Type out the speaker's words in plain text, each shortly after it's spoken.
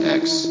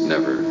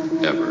never,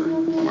 ever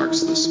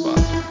marks the spot.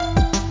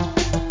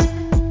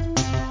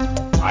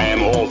 I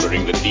am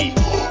altering the deed.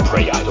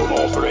 Pray I don't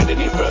alter it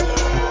any further.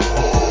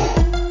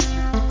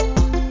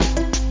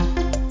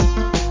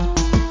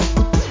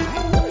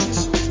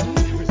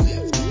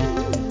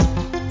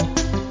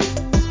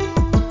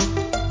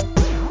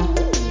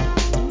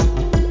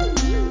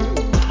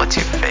 What's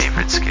your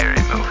favorite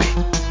scary movie?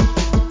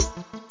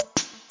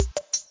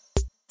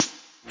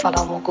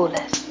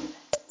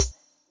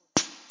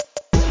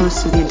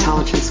 Most of the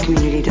intelligence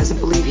community doesn't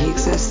believe he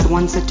exists. The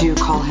ones that do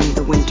call him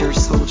the Winter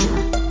Soldier.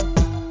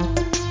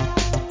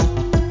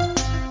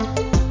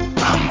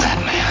 I'm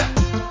Batman.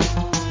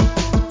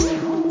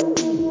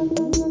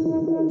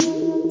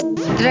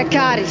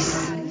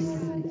 Dracarys.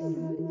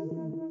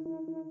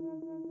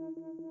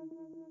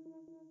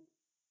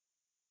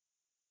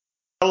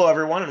 Hello,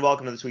 everyone, and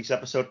welcome to this week's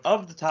episode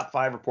of the Top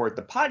 5 Report,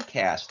 the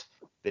podcast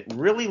that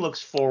really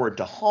looks forward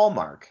to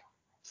Hallmark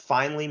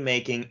finally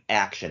making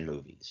action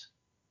movies.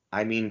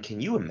 I mean, can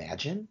you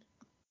imagine?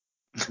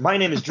 My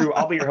name is Drew.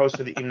 I'll be your host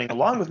for the evening.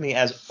 Along with me,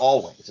 as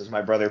always, is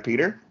my brother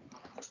Peter.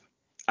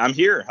 I'm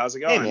here. How's it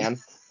going? Hey, man.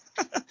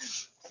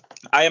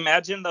 I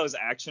imagine those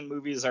action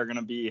movies are going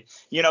to be,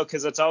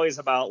 because it's always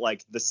about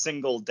like the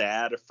single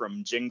dad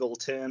from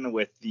Jingleton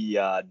with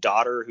the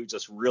daughter who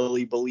just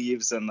really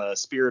believes in the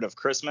spirit of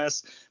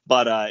Christmas.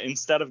 But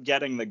instead of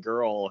getting the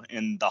girl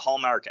in the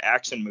Hallmark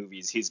action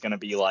movies, he's going to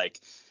be like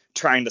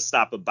trying to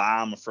stop a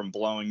bomb from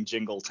blowing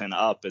Jingleton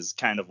up is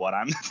kind of what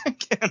I'm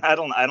thinking. I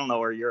don't know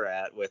where you're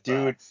at with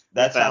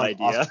that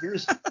idea.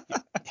 Awesome.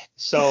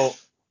 So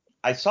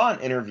I saw an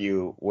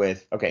interview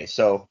with,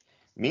 so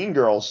Mean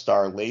Girls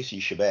star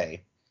Lacey Chabert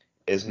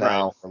is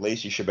now, right. or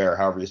Lacey Chabert,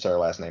 however you say her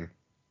last name.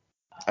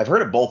 I've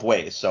heard it both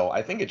ways, so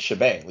I think it's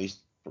Chabert,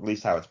 at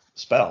least how it's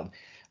spelled.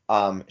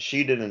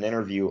 She did an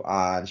interview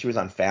she was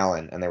on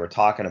Fallon, and they were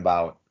talking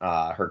about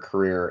her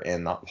career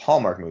in the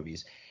Hallmark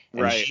movies,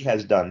 and right. she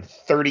has done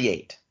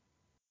 38.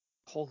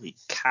 Holy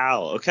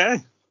cow!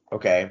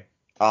 Okay.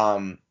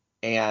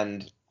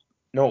 And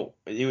no,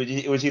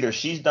 it was either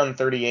she's done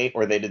 38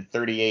 or they did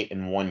 38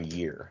 in 1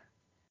 year.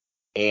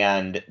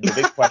 And the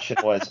big question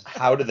was,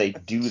 how do they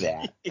do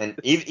that? And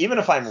even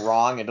if I'm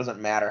wrong, it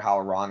doesn't matter how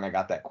wrong I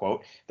got that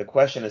quote. The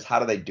question is, how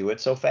do they do it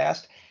so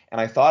fast?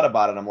 And I thought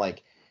about it. I'm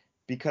like,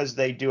 because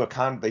they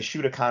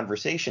shoot a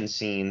conversation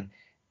scene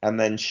and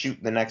then shoot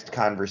the next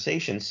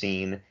conversation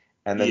scene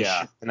and then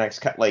shoot the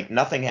next,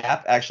 nothing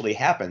actually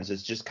happens.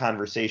 It's just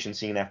conversation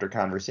scene after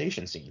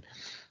conversation scene.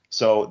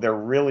 So they're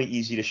really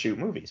easy to shoot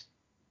movies.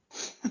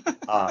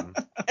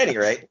 Any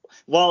rate.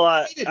 Well,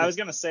 I was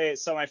going to say,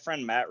 so my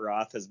friend Matt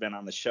Roth has been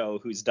on the show,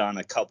 who's done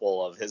a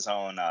couple of his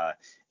own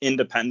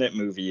independent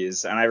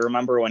movies. And I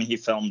remember when he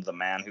filmed The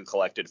Man Who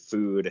Collected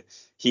Food,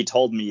 he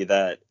told me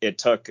that it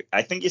took,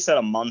 I think he said,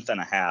 a month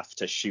and a half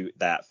to shoot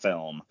that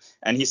film.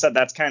 And he said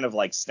that's kind of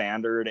like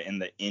standard in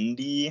the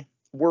indie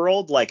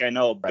world. Like, I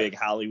know big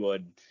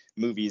Hollywood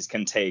movies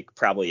can take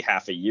probably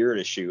half a year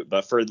to shoot,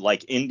 but for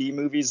like indie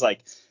movies,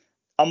 like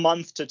a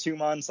month to 2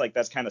 months, like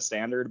that's kind of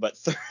standard. But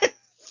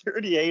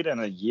 38 in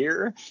a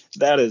year,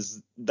 that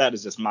is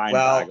just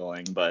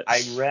mind-boggling. But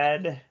I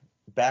read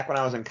back when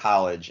I was in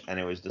college, and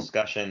it was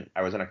discussion.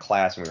 I was in a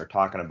class and we were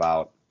talking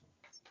about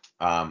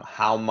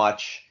how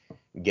much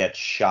gets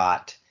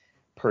shot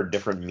per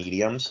different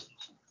mediums,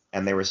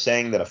 and they were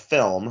saying that a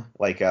film,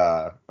 like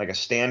a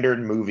standard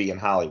movie in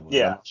Hollywood,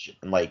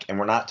 and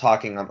I'm not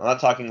talking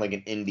like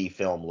an indie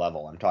film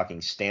level. I'm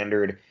talking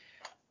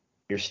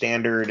your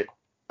standard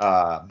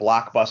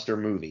blockbuster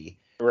movie.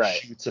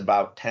 Shoots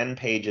about 10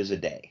 pages a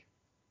day.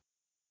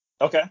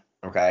 Okay.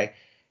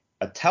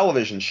 A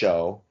television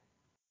show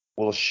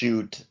will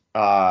shoot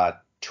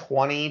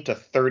 20 to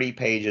 30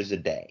 pages a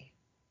day.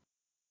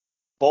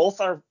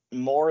 Both are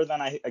more than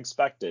I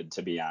expected,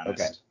 to be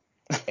honest.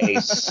 Okay.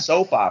 A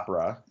soap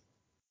opera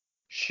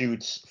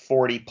shoots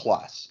 40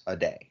 plus a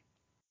day.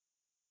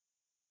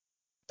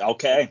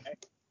 Okay.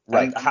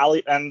 Right.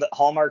 And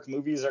Hallmark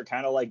movies are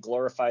kind of like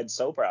glorified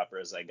soap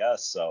operas, I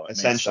guess. So it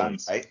essentially,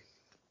 makes sense. right?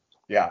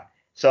 Yeah.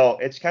 So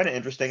it's kind of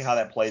interesting how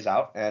that plays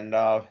out, and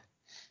I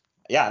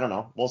don't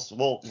know.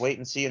 We'll wait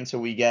and see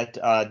until we get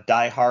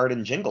Die Hard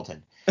and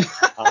Jingleton.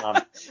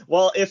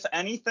 Well, if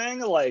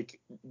anything, like,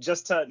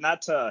 just to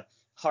not to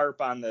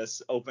harp on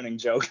this opening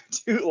joke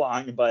too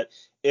long, but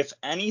if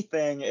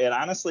anything, it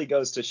honestly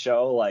goes to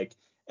show, like,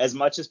 as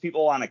much as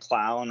people want to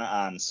clown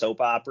on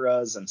soap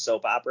operas and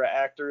soap opera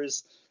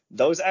actors,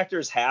 those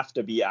actors have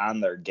to be on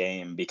their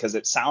game, because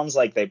it sounds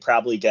like they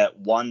probably get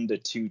 1 to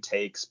 2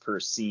 takes per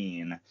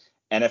scene.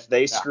 And if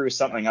they screw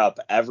something up,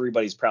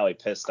 everybody's probably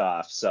pissed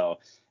off. So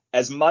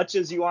as much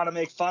as you want to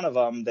make fun of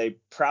them, they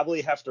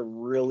probably have to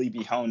really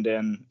be honed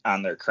in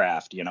on their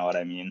craft. You know what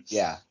I mean?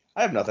 Yeah.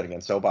 I have nothing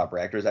against soap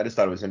opera actors. I just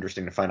thought it was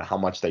interesting to find out how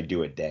much they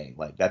do a day.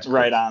 Like, that's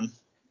right on.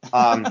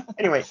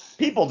 Anyway,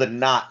 people did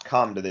not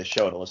come to this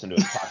show to listen to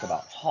us talk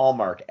about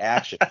Hallmark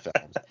action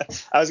films.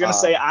 I was going to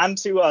say, on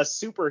to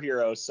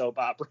superhero soap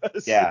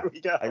operas. Yeah, Here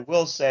we go. I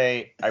will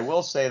say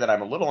that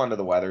I'm a little under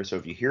the weather, so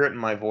if you hear it in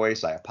my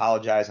voice, I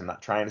apologize. I'm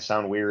not trying to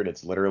sound weird.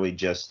 It's literally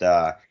just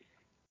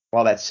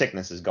Well, that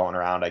sickness is going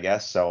around, I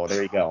guess. So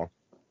there you go.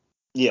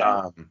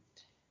 Yeah.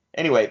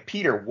 Anyway,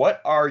 Peter,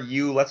 what are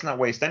you? Let's not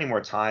waste any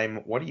more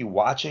time. What are you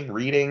watching,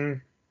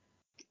 reading?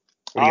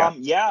 What do you got?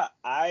 Yeah,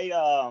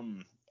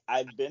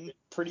 I've been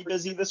pretty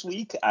busy this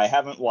week. I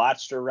haven't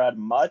watched or read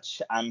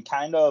much. I'm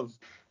kind of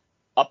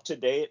up to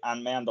date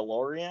on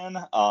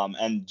Mandalorian.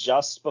 And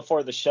just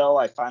before the show,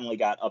 I finally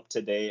got up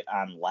to date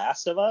on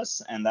Last of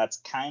Us, and that's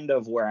kind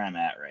of where I'm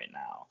at right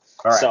now.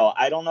 All right. So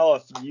I don't know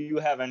if you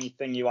have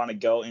anything you want to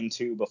go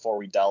into before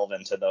we delve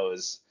into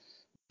those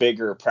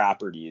bigger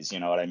properties. You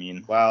know what I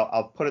mean? Well,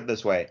 I'll put it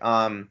this way.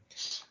 I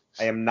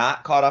am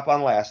not caught up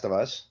on Last of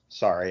Us.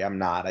 Sorry, I'm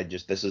not. I've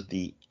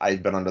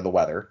been under the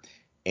weather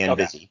and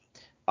Okay. busy.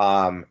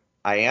 I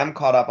am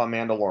caught up on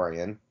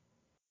Mandalorian.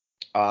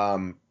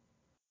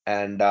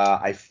 And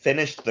I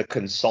finished The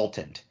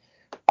Consultant.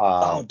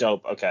 Oh,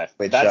 dope. Okay.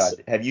 Which That's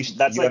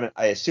haven't,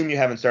 I assume you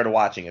haven't started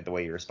watching it the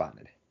way you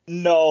responded.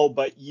 No,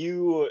 but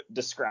you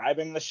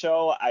describing the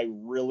show, I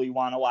really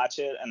want to watch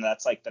it, and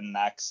that's like the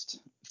next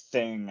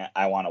thing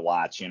I want to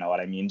watch, you know what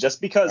I mean? Just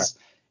because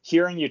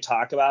hearing you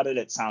talk about it,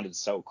 it sounded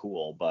so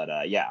cool,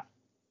 but yeah.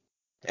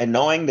 And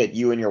knowing that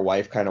you and your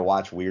wife kind of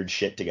watch weird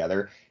shit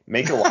together,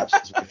 make her watch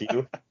this with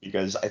you,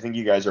 because I think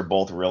you guys are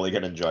both really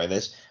going to enjoy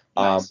this.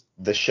 Nice.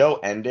 The show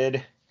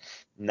ended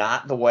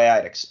not the way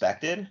I'd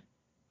expected,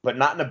 but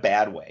not in a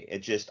bad way.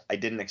 I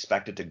didn't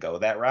expect it to go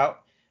that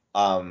route,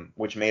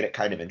 which made it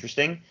kind of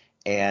interesting.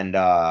 And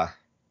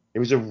it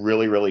was a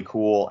really, really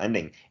cool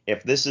ending.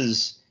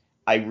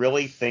 I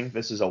really think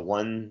this is a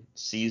one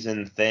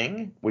season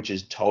thing, which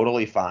is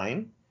totally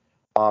fine.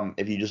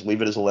 If you just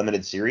leave it as a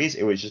limited series,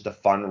 it was just a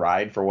fun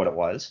ride for what it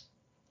was.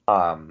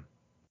 Yeah,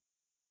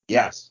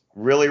 Nice.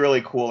 really,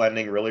 really cool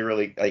ending. Really,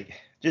 really like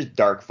just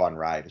dark, fun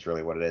ride is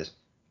really what it is.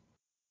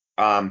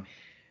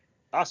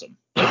 Awesome.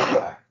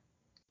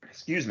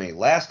 Excuse me,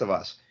 Last of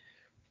Us.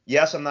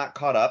 Yes, I'm not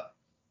caught up,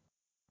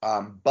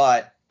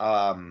 but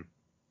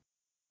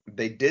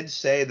they did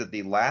say that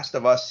the Last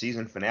of Us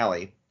season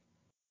finale,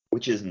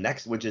 which is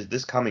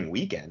this coming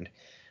weekend,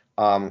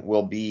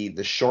 will be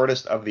the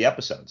shortest of the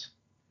episodes.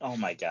 Oh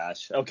my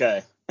gosh.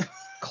 Okay.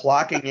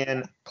 clocking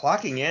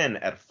in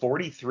at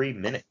 43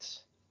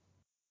 minutes.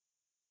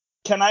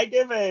 Can I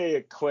give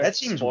a quick That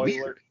seems spoiler?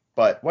 weird,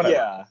 but whatever.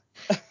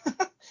 Yeah.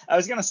 I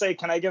was going to say,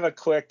 can I give a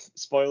quick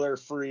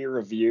spoiler-free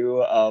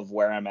review of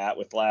where I'm at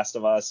with Last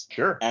of Us?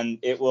 Sure. And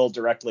it will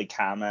directly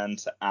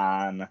comment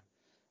on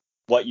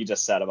what you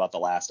just said about the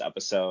last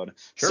episode.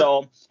 Sure.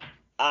 So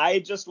I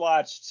just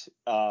watched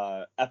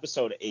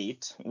episode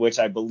 8, which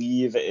I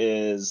believe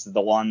is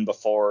the one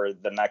before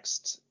the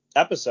next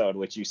episode,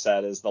 which you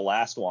said is the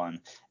last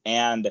one.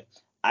 And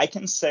I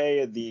can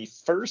say the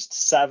first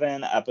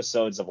 7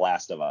 episodes of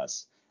Last of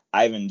Us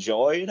I've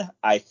enjoyed.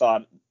 I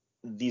thought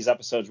these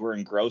episodes were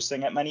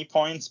engrossing at many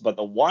points, but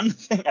the one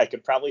thing I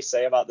could probably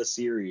say about the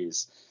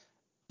series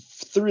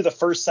through the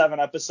first 7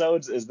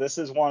 episodes is this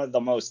is one of the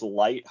most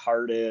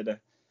lighthearted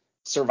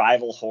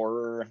survival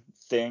horror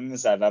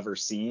things I've ever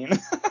seen.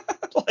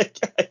 Like,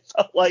 I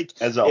felt like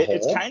as a whole,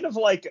 it's kind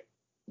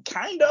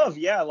of,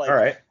 yeah. Like, all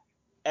right.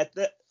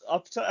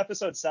 Up to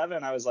episode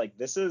 7, I was like,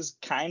 this is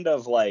kind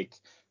of like,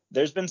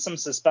 there's been some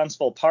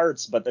suspenseful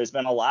parts, but there's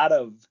been a lot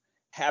of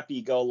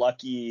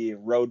happy-go-lucky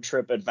road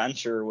trip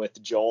adventure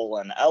with Joel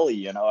and Ellie,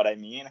 you know what I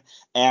mean?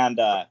 And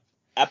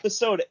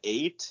episode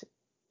 8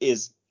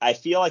 is, I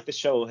feel like the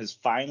show has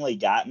finally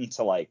gotten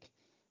to like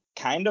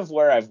kind of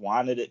where I've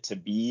wanted it to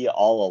be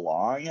all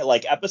along.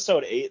 Like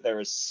episode 8, there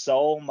was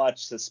so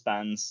much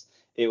suspense.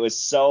 It was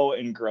so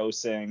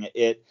engrossing.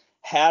 It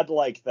had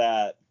like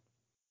that,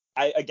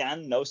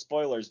 again, no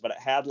spoilers, but it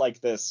had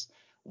like this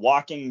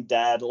Walking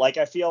Dead, like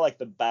I feel like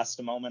the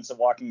best moments of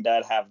Walking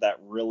Dead have that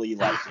really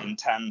like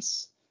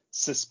intense,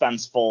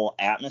 suspenseful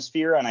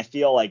atmosphere, and I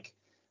feel like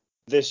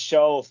this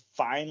show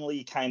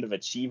finally kind of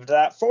achieved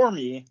that for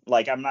me.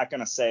 Like, I'm not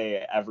gonna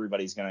say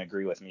everybody's gonna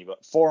agree with me,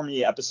 but for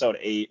me, episode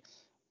 8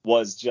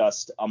 was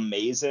just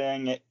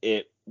amazing.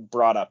 It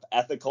brought up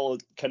ethical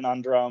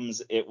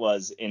conundrums. It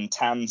was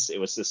intense. It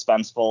was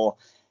suspenseful.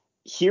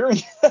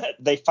 Hearing that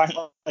they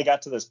finally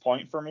got to this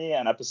point for me,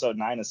 and episode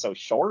 9 is so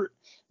short,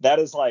 that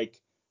is like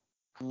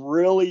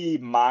really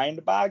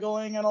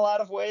mind-boggling in a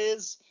lot of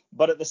ways,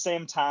 but at the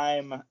same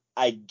time,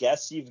 I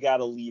guess you've got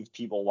to leave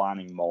people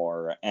wanting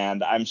more,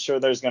 and I'm sure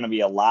there's going to be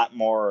a lot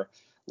more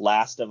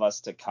Last of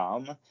Us to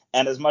come.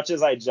 And as much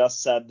as I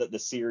just said that the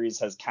series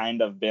has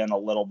kind of been a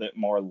little bit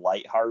more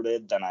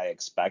lighthearted than I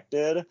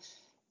expected,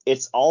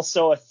 it's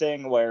also a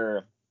thing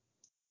where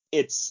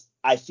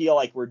I feel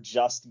like we're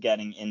just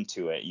getting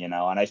into it, you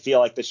know, and I feel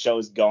like the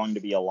show's going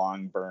to be a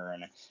long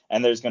burn,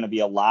 and there's going to be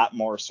a lot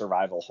more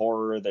survival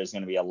horror. There's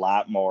going to be a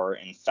lot more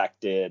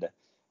infected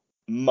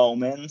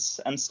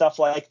moments and stuff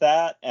like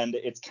that. And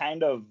it's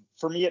kind of,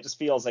 for me, it just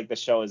feels like the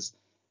show is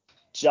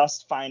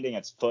just finding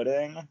its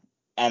footing,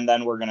 and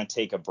then we're going to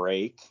take a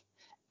break.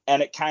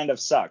 And it kind of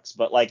sucks.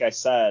 But like I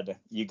said,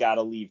 you got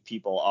to leave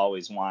people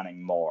always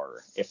wanting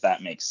more, if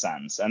that makes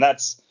sense. And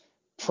that's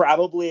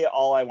probably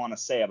all I want to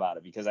say about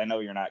it, because I know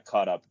you're not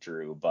caught up,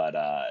 Drew, but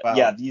Well,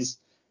 yeah,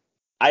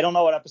 I don't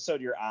know what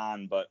episode you're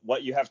on, but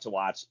what you have to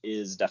watch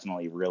is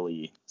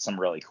definitely some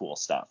really cool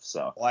stuff.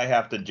 So Well, I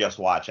have to just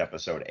watch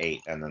episode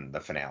 8 and then the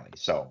finale.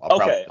 So I'll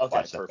probably just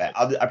watch them back.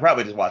 I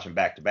probably just watch them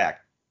back to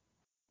back.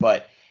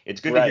 But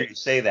it's good to hear you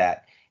say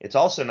that. It's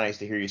also nice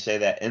to hear you say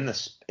that in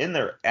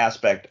the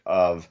aspect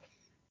of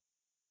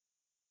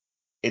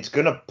it's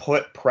going to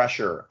put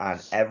pressure on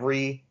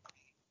every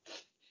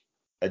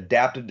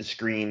adapted to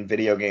screen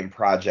video game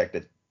project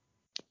that's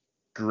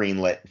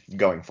greenlit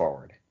going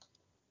forward.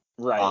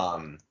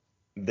 Right.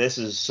 This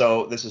is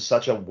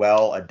such a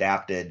well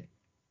adapted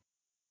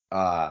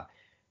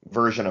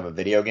version of a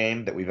video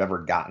game that we've ever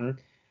gotten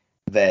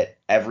that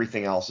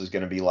everything else is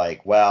going to be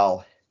like,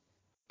 well,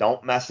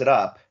 don't mess it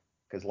up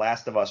because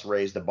Last of Us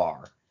raised the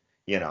bar,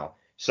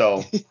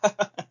 So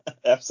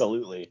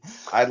absolutely.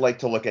 I'd like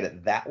to look at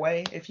it that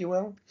way, if you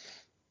will.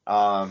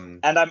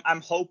 And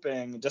I'm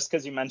hoping, just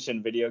because you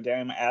mentioned video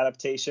game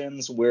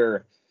adaptations,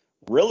 we're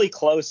really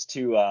close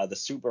to the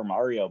Super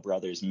Mario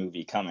Brothers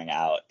movie coming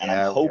out, and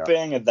I'm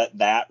hoping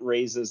that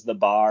raises the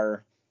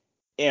bar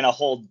in a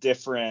whole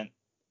different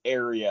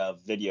area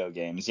of video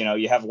games.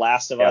 You have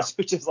Last of Us,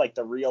 which is like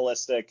the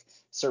realistic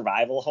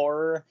survival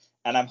horror,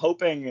 and I'm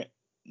hoping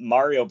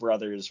Mario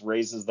Brothers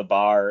raises the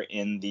bar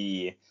in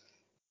the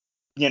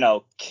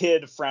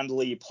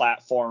kid-friendly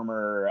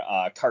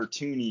platformer,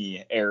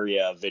 cartoony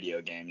area of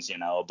video games,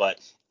 but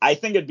I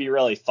think it'd be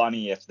really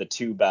funny if the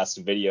two best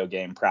video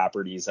game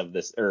properties of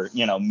this, or,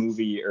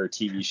 movie or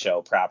TV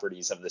show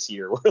properties of this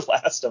year were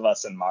Last of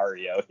Us and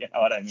Mario, you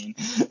know what I mean?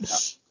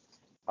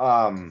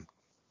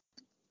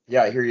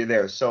 Yeah, I hear you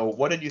there. So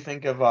what did you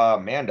think of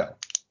Mando,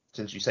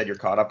 since you said you're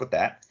caught up with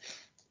that?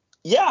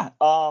 Yeah,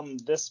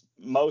 this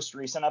most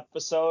recent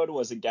episode it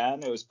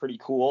was pretty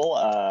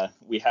cool.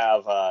 We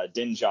have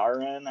Din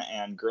Djarin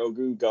and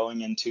Grogu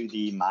going into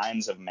the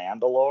mines of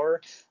Mandalore.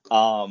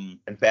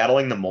 And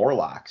battling the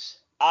Morlocks.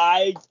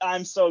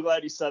 I'm so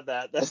glad you said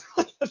that. That's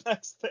like the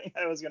next thing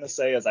I was going to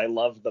say is I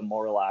love the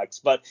Morlocks.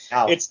 But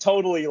It's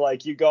totally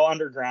like you go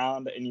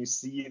underground and you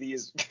see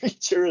these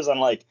creatures. I'm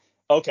like,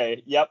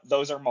 okay, yep,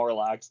 those are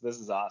Morlocks. This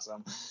is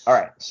awesome. All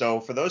right, so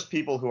for those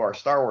people who are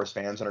Star Wars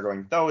fans and are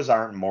going, those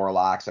aren't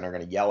Morlocks, and are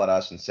going to yell at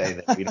us and say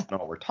that we don't know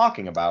what we're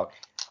talking about,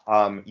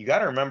 you got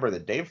to remember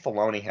that Dave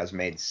Filoni has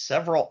made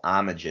several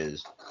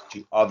homages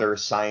to other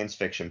science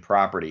fiction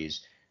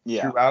properties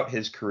throughout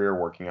his career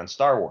working on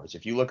Star Wars.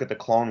 If you look at the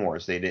Clone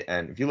Wars, they did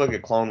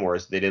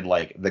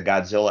like the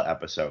Godzilla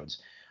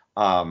episodes.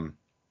 And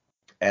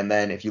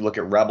then if you look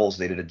at Rebels,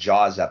 they did a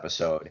Jaws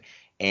episode.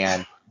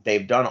 And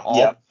they've done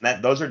all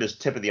that. Those are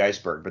just tip of the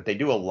iceberg, but they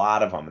do a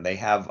lot of them. And they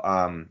have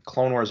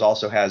Clone Wars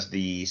also has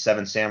the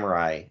Seven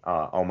Samurai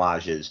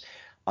homages.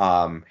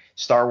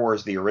 Star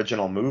Wars, the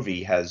original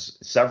movie, has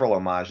several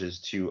homages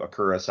to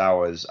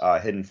Kurosawa's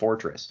Hidden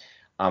Fortress.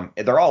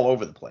 They're all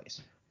over the place.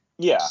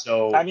 Yeah.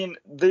 So I mean,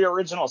 the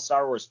original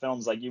Star Wars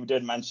films, like you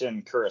did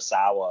mention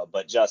Kurosawa,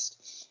 but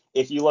just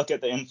if you look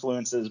at the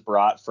influences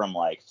brought from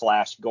like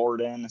Flash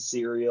Gordon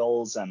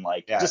serials and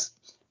like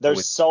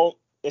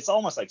it's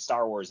almost like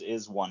Star Wars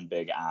is one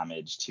big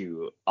homage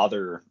to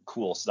other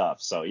cool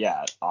stuff. So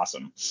yeah,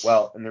 awesome.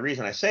 Well, and the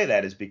reason I say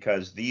that is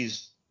because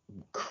these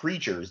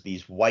creatures,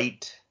 these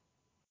white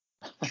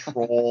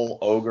troll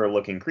ogre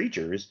looking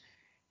creatures,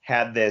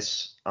 had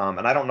this,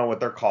 and I don't know what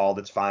they're called.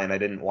 It's fine. I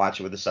didn't watch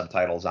it with the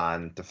subtitles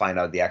on to find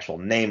out the actual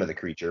name of the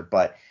creature,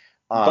 but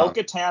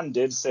Bo-Katan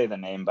did say the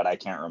name, but I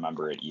can't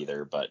remember it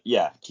either. But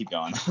yeah, keep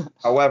going.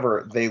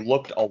 However, they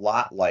looked a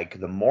lot like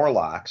the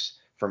Morlocks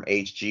from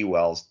H.G.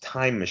 Wells'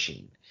 Time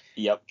Machine.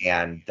 Yep.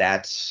 And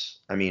that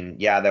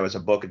was a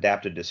book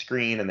adapted to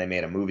screen, and they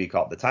made a movie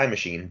called The Time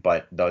Machine,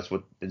 but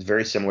it's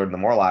very similar to the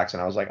Morlocks,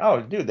 and I was like,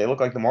 oh, dude, they look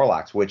like the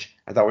Morlocks, which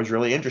I thought was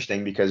really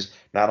interesting because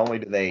not only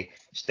do they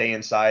stay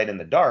inside in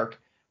the dark,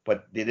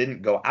 but they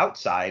didn't go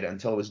outside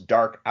until it was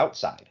dark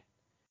outside,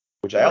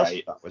 which I also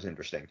thought was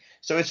interesting.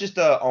 So it's just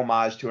a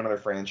homage to another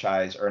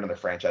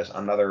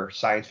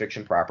science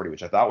fiction property,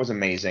 which I thought was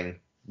amazing.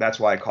 That's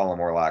why I call them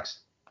Morlocks.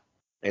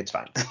 It's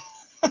fine.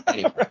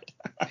 Anyway.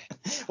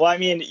 Well, I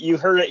mean, you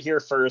heard it here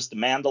first.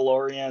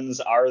 Mandalorians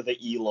are the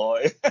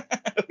Eloi.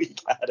 We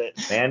got it.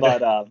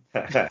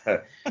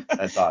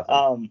 That's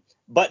awesome.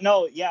 But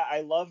no, yeah,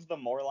 I love the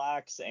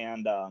Morlocks,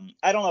 and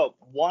I don't know.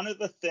 One of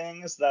the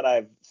things that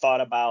I've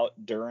thought about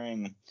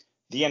during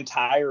the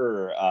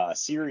entire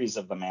series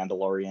of The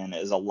Mandalorian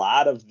is a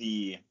lot of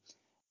the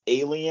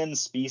alien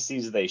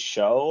species they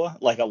show.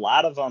 Like a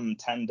lot of them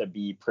tend to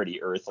be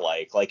pretty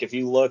Earth-like. Like if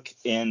you look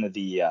in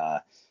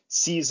the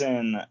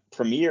season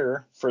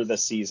premiere for the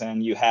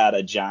season, you had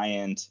a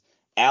giant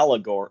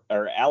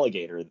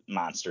alligator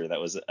monster that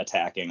was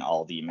attacking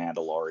all the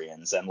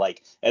Mandalorians, and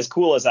like as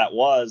cool as that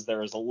was,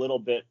 there was a little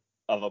bit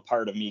of a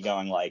part of me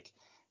going like,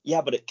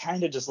 yeah, but it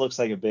kind of just looks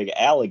like a big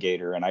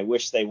alligator, and I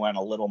wish they went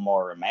a little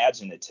more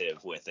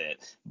imaginative with it.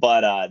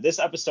 But this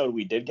episode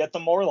we did get the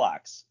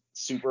Morlocks,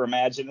 super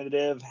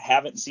imaginative.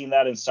 Haven't seen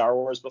that in Star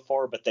Wars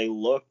before, but they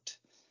looked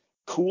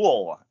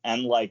cool,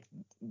 and like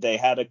they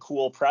had a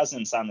cool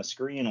presence on the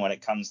screen when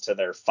it comes to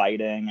their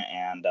fighting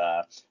and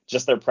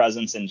just their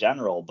presence in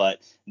general.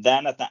 But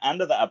then at the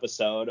end of the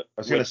episode, I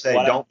was going to say,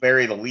 don't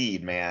bury the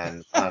lead,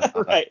 man, on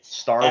right. a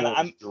Star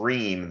Wars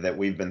dream that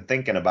we've been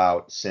thinking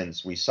about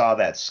since we saw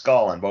that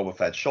skull on Boba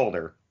Fett's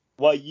shoulder.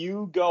 Well,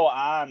 you go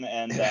on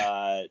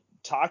and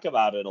talk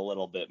about it a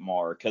little bit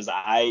more, because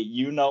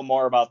you know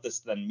more about this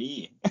than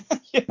me.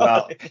 You know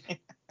well, what I mean?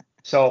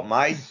 So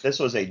this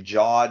was a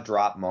jaw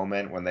drop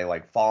moment when they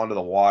like fall into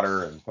the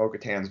water and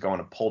Bo-Katan's going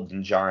to pull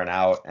Din Djarin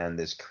out, and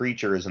this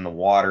creature is in the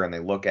water, and they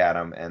look at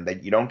him, and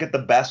you don't get the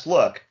best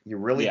look, you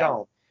really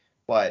don't,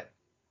 but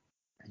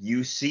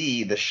you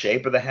see the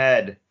shape of the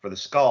head for the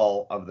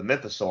skull of the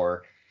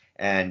Mythosaur,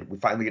 and we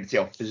finally get to see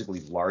how physically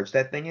large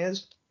that thing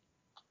is.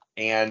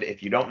 And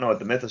if you don't know what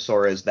the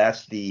Mythosaur is,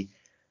 that's the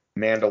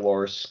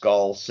Mandalore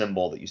skull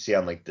symbol that you see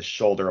on like the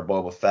shoulder of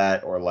Boba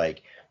Fett, or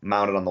like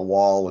mounted on the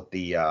wall with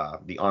the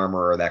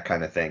armor or that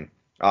kind of thing.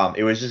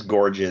 It was just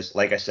gorgeous.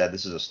 Like I said,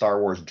 this is a Star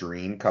Wars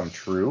dream come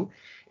true,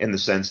 in the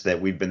sense that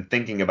we've been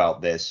thinking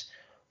about this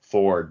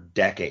for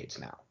decades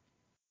now.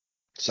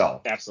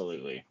 So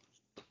absolutely.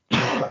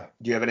 Do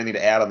you have anything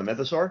to add on the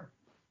Mythosaur?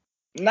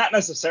 Not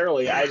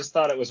necessarily. I just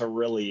thought it was a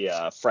really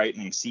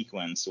frightening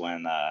sequence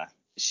when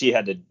she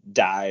had to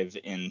dive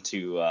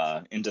into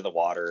the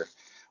water,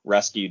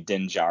 rescue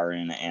Din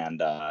Djarin,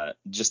 and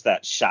just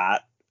that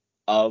shot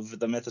of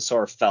the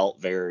Mythosaur felt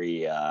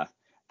very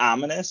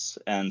ominous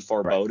and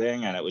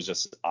foreboding, right. And it was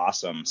just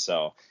awesome.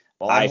 So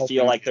I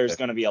feel like there's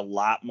going to be a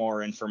lot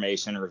more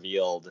information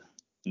revealed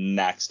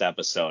next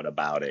episode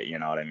about it. You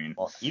know what I mean?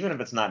 Well, even if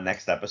it's not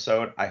next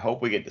episode, I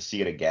hope we get to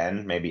see it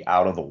again, maybe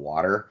out of the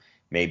water.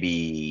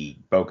 Maybe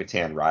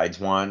Bo-Katan rides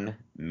one.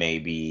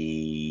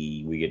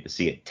 Maybe we get to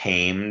see it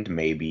tamed.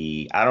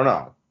 Maybe, I don't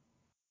know.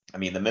 I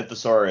mean, the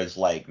Mythosaur is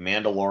like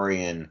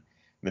Mandalorian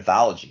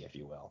mythology, if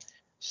you will.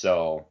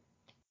 So,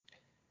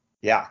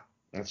 yeah,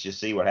 let's just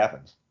see what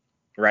happens.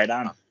 Right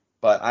on.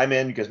 But I'm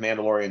in because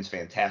Mandalorian's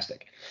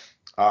fantastic.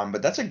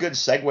 But that's a good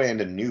segue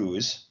into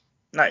news.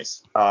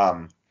 Nice.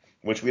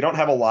 Which we don't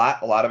have a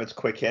lot. A lot of it's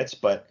quick hits,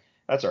 but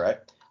that's all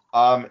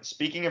right.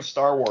 Speaking of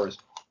Star Wars,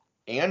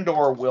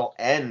 Andor will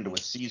end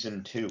with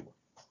season 2.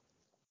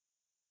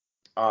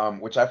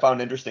 Which I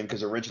found interesting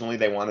because originally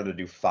they wanted to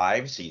do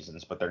 5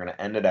 seasons, but they're going to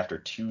end it after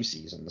 2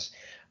 seasons.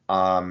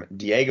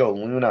 Diego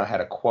Luna had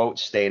a quote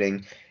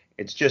stating,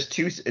 It's just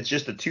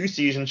a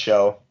 2-season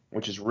show,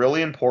 which is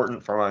really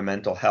important for my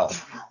mental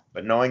health.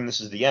 But knowing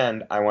this is the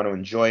end, I want to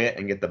enjoy it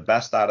and get the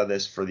best out of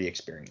this for the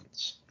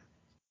experience."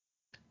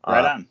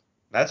 Right on.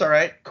 That's all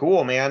right.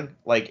 Cool, man.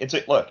 Like, it's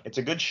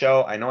a good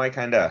show. I know I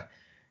kind of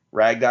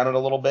ragged on it a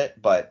little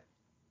bit, but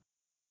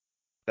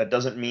that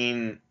doesn't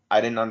mean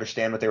I didn't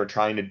understand what they were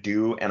trying to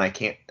do, and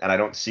I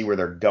don't see where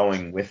they're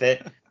going with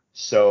it.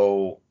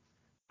 So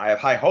I have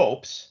high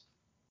hopes.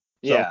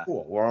 So, yeah,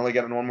 cool. We're only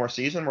getting one more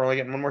season.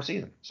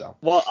 So,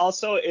 well,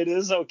 also it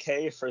is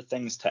okay for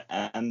things to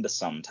end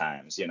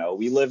sometimes. You know,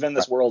 we live in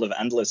this world of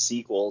endless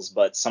sequels,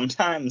 but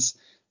sometimes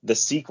the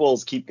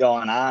sequels keep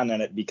going on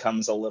and it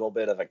becomes a little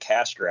bit of a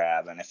cash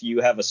grab. And if you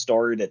have a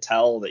story to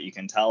tell that you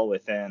can tell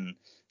within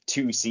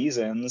 2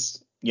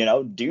 seasons, you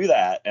know, do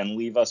that and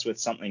leave us with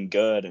something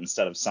good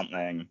instead of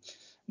something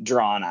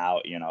drawn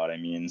out. You know what I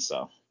mean?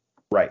 So,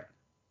 right.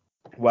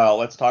 Well,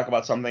 let's talk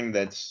about something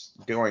that's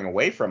going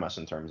away from us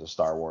in terms of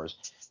Star Wars.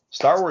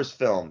 Star Wars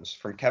films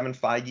from Kevin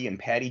Feige and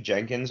Patty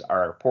Jenkins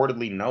are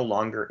reportedly no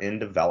longer in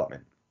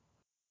development.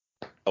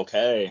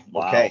 Okay.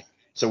 Wow. Okay.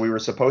 So we were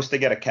supposed to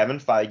get a Kevin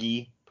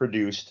Feige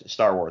produced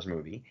Star Wars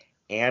movie,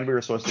 and we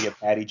were supposed to get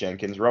Patty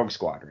Jenkins' Rogue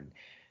Squadron.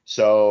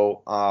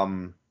 So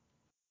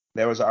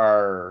there was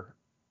our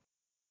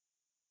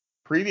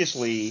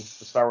previously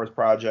the Star Wars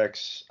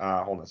projects.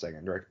 Hold on a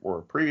second.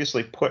 Were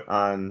previously put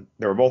on.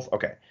 They were both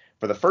okay.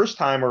 For the first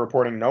time, we're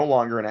reporting no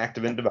longer an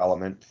active in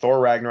development. Thor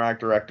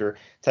Ragnarok director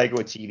Taika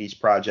Waititi's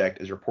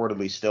project is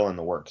reportedly still in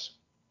the works.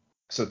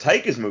 So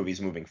Taika's movie is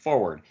moving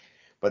forward,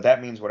 but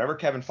that means whatever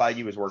Kevin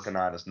Feige was working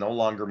on is no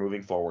longer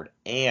moving forward,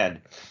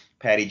 and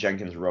Patty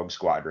Jenkins' Rogue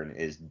Squadron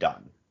is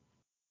done,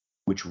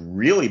 which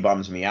really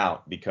bums me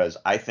out because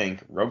I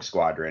think Rogue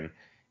Squadron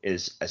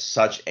is I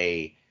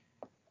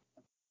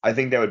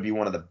think that would be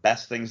one of the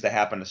best things to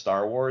happen to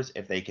Star Wars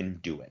if they can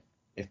do it.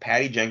 If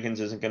Patty Jenkins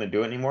isn't going to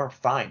do it anymore,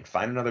 fine.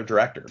 Find another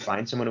director.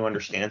 Find someone who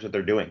understands what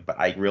they're doing. But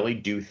I really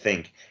do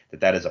think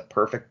that is a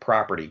perfect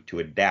property to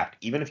adapt.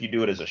 Even if you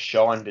do it as a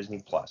show on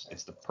Disney+,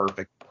 it's the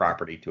perfect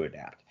property to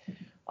adapt.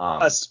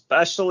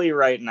 Especially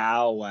right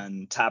now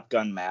when Top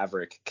Gun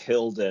Maverick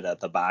killed it at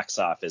the box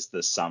office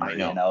this summer.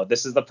 You know,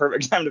 this is the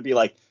perfect time to be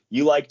like,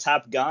 you like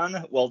Top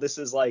Gun? Well, this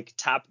is like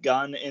Top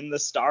Gun in the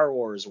Star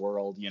Wars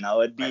world. You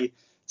know, it'd be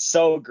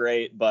so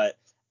great, but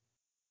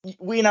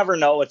we never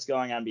know what's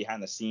going on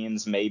behind the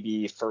scenes.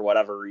 Maybe for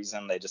whatever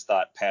reason, they just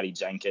thought Patty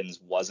Jenkins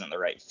wasn't the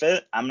right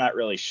fit. I'm not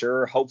really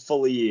sure.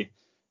 Hopefully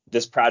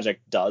this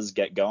project does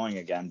get going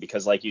again,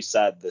 because like you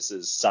said, this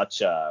is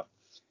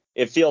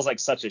it feels like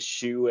such a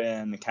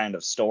shoe-in kind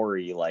of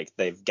story. Like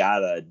they've got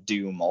to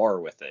do more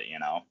with it, you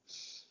know?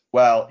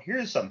 Well,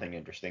 here's something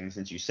interesting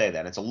since you say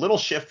that. It's a little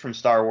shift from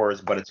Star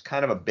Wars, but it's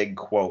kind of a big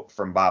quote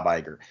from Bob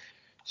Iger.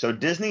 So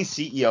Disney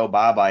CEO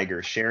Bob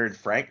Iger shared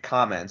frank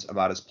comments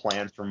about his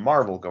plans for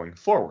Marvel going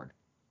forward.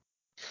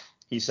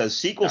 He says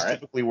sequels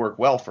typically work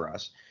well for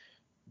us,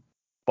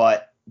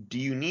 but do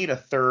you need a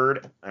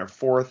third or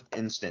fourth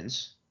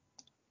instance,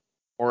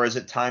 or is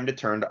it time to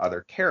turn to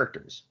other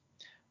characters?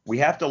 We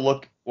have to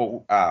look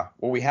what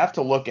we have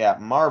to look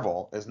at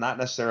Marvel is not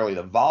necessarily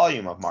the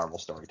volume of Marvel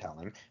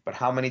storytelling, but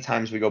how many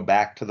times we go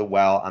back to the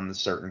well on the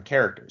certain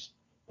characters,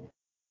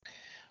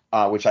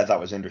 which I thought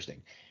was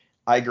interesting.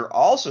 Iger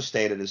also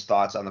stated his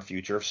thoughts on the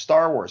future of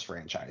Star Wars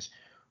franchise.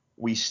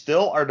 We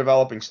still are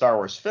developing Star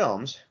Wars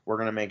films. We're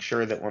going to make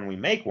sure that when we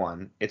make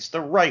one, it's the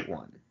right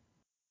one.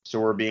 So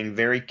we're being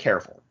very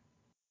careful.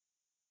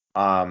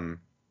 I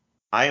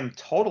am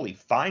totally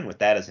fine with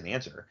that as an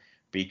answer,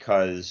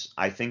 because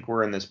I think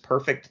we're in this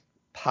perfect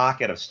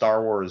pocket of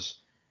Star Wars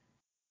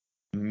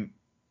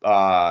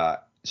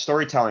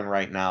storytelling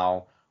right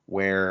now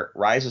where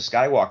Rise of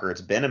Skywalker,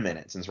 it's been a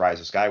minute since Rise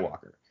of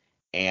Skywalker,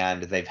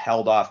 and they've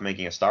held off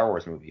making a Star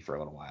Wars movie for a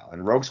little while.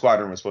 And Rogue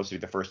Squadron was supposed to be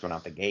the first one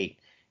out the gate,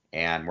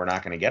 and we're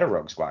not going to get a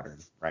Rogue Squadron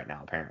right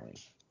now, apparently.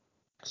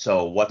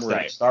 So what's the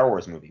next Star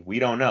Wars movie? We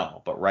don't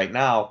know. But right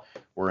now,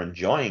 we're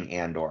enjoying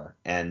Andor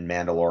and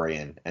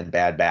Mandalorian and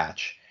Bad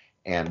Batch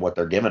and what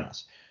they're giving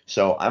us.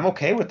 So I'm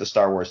okay with the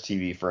Star Wars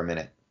TV for a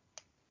minute.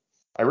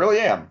 I really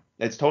am.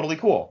 It's totally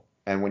cool.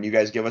 And when you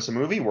guys give us a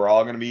movie, we're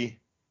all going to be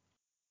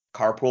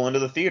carpooling to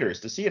the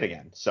theaters to see it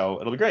again. So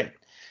it'll be great.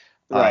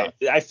 Right.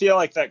 I feel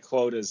like that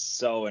quote is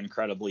so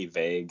incredibly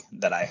vague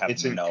that I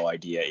have no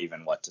idea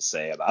even what to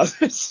say about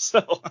it.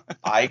 So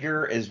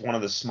Iger is one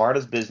of the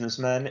smartest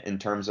businessmen in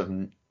terms of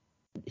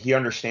he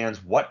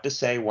understands what to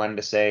say, when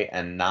to say,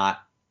 and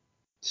not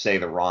say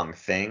the wrong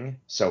thing.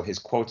 So his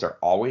quotes are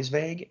always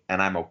vague, and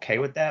I'm okay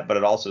with that. But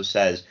it also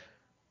says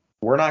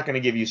we're not going to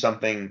give you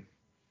something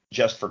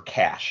just for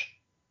cash.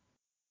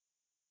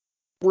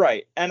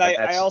 Right. And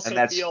I also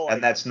feel like,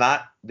 and that's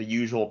not the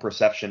usual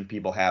perception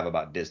people have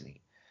about Disney.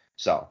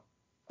 So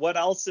what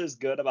else is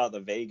good about the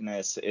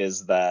vagueness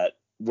is that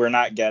we're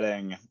not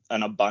getting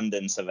an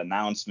abundance of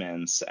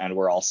announcements, and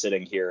we're all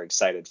sitting here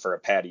excited for a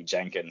Patty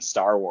Jenkins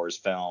Star Wars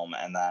film,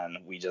 and then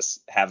we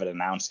just have it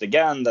announced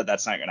again that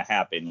that's not going to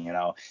happen. You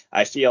know,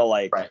 I feel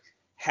like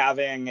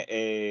having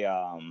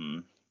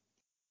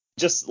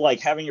just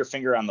like having your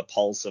finger on the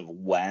pulse of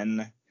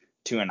when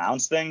to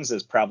announce things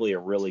is probably a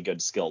really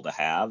good skill to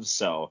have.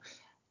 So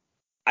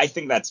I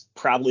think that's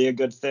probably a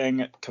good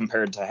thing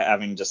compared to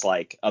having just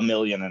like a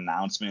million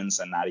announcements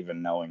and not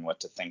even knowing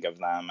what to think of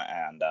them,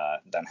 and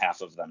then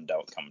half of them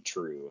don't come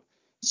true,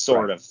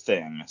 sort of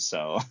thing.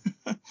 So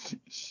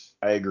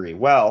I agree.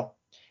 Well,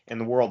 in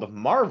the world of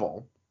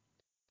Marvel,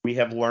 we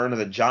have learned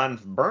that Jon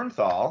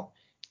Bernthal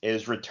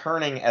is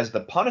returning as the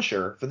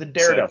Punisher for the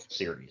Daredevil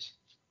series.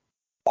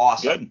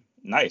 Awesome. Good.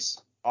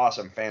 Nice.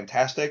 Awesome.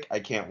 Fantastic. I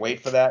can't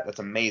wait for that. That's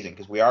amazing,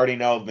 because we already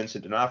know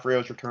Vincent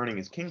D'Onofrio is returning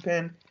as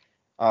Kingpin.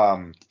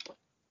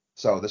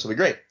 So this will be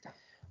great.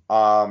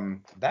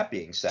 That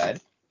being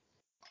said,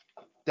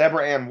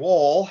 Deborah Ann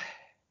Woll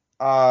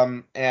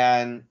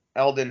and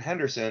Eldon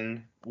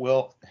Henson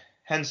will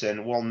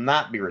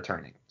not be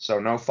returning. So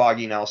no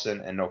Foggy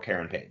Nelson and no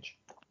Karen Page.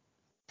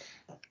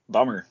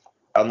 Bummer.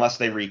 Unless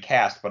they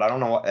recast, but I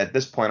don't know. At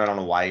this point, I don't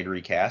know why you'd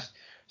recast.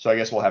 So I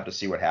guess we'll have to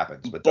see what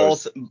happens. But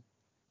both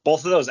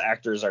of those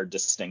actors are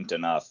distinct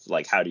enough.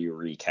 Like, how do you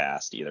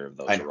recast either of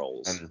those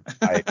roles? And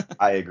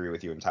I agree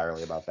with you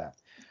entirely about that.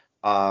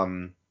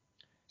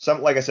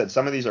 Like I said,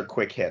 some of these are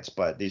quick hits,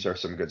 but these are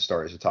some good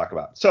stories to talk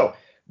about. So,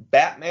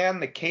 Batman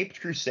the Caped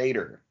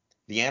Crusader,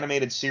 the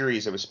animated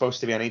series that was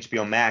supposed to be on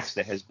HBO Max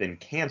that has been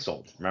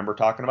canceled. Remember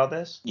talking about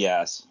this?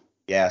 Yes.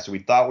 Yeah, so we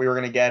thought we were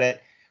going to get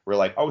it. We're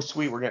like, oh,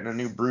 sweet, we're getting a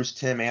new Bruce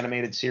Timm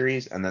animated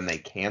series, and then they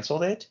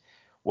canceled it.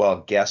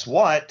 Well, guess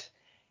what?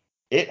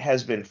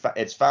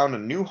 It's found a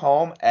new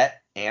home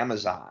at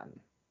Amazon.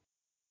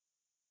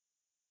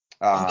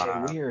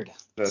 Okay, weird.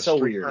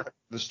 Weird.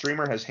 The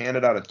streamer has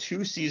handed out a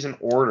 2-season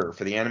order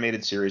for the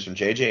animated series from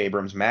J.J.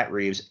 Abrams, Matt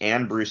Reeves,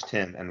 and Bruce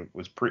Timm, and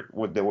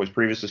that was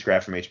previously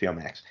scrapped from HBO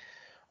Max.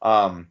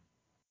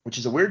 Which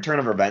is a weird turn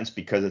of events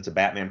because it's a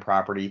Batman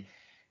property.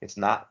 It's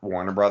not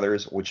Warner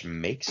Brothers, which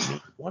makes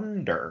me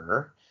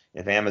wonder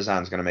if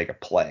Amazon's going to make a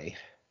play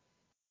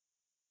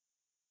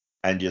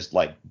and just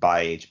like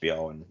buy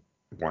HBO and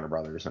Warner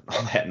Brothers and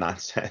all that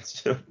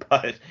nonsense.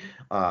 But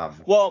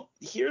well,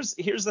 here's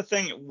the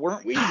thing.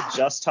 Weren't we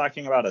just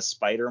talking about a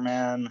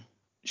Spider-Man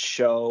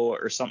show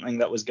or something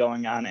that was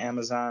going on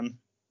Amazon?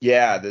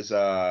 Yeah, there's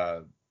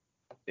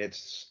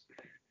it's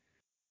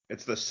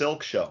the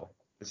Silk show.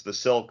 It's the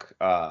Silk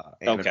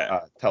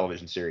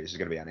television series is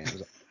going to be on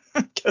Amazon.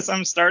 Because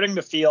I'm starting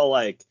to feel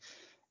like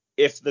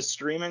if the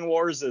streaming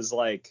wars is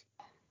like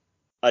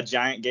a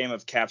giant game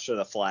of capture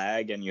the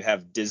flag, and you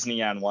have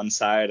Disney on one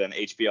side and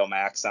HBO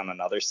Max on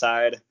another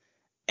side,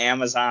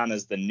 Amazon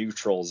is the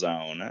neutral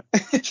zone,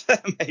 if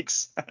that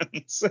makes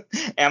sense.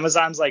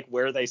 Amazon's like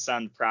where they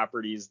send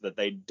properties that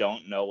they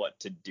don't know what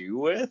to do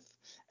with.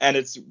 And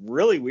it's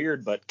really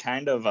weird, but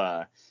kind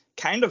of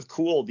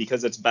cool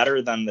because it's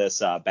better than this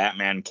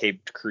Batman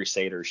Caped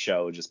Crusader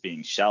show just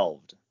being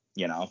shelved,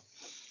 you know?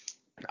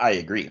 I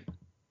agree.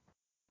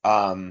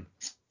 But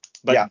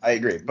yeah, I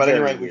agree. But very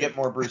anyway, we weird. get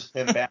more Bruce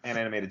Timm Batman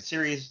animated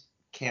series.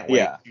 Can't wait.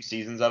 Yeah. 2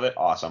 seasons of it.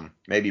 Awesome.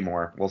 Maybe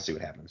more. We'll see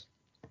what happens.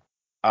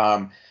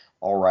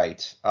 All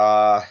right.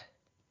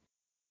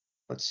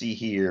 Let's see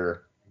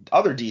here.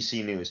 Other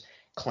DC news.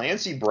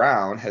 Clancy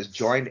Brown has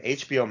joined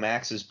HBO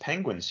Max's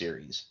Penguin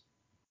series.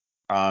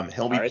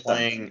 He'll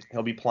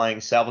be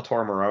playing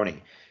Salvatore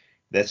Maroni.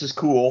 This is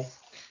cool.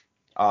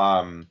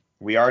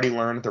 We already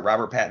learned that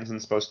Robert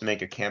Pattinson's supposed to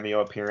make a cameo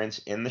appearance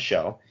in the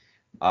show.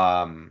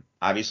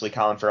 Obviously,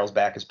 Colin Farrell's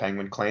back as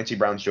Penguin. Clancy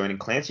Brown's joining.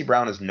 Clancy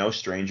Brown is no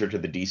stranger to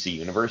the DC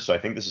universe, so I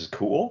think this is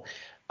cool.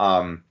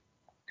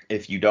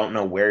 If you don't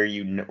know where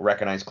you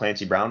recognize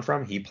Clancy Brown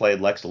from, he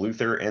played Lex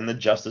Luthor in the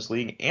Justice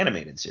League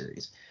animated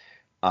series.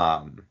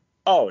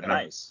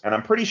 Nice. And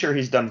I'm pretty sure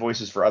he's done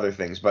voices for other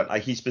things, but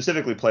he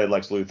specifically played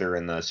Lex Luthor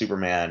in the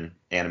Superman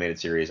animated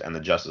series and the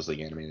Justice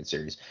League animated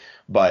series.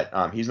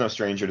 But he's no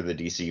stranger to the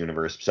DC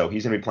universe, so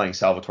he's going to be playing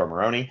Salvatore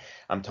Maroni.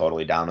 I'm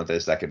totally down with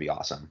this. That could be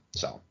awesome.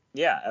 So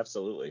yeah,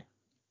 absolutely.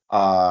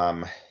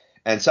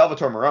 And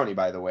Salvatore Maroni,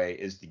 by the way,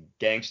 is the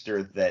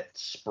gangster that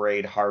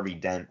sprayed Harvey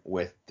Dent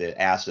with the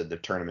acid to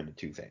turn him into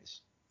Two-Face.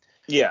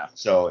 Yeah.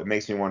 So it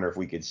makes me wonder if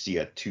we could see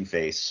a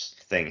Two-Face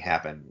thing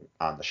happen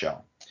on the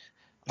show.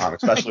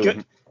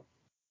 Especially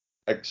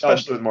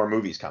with more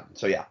movies coming.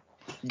 So yeah.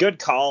 Good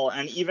call.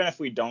 And even if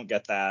we don't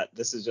get that,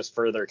 this is just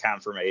further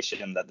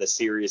confirmation that the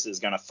series is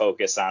going to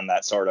focus on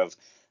that sort of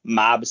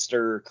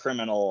mobster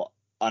criminal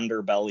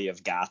underbelly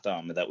of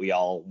Gotham that we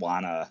all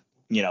want to,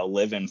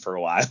 live in for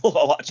a while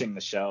while watching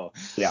the show.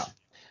 Yeah.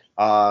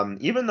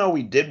 Even though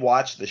we did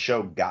watch the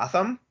show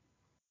Gotham.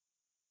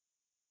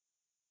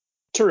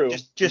 True.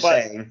 Just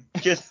saying.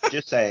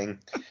 Just saying.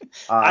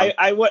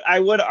 I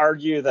would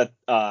argue that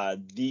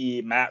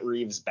the Matt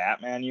Reeves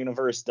Batman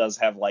universe does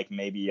have like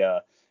maybe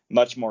a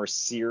much more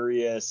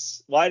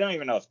serious. Well, I don't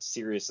even know if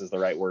serious is the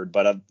right word,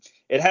 but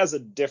it has a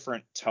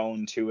different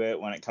tone to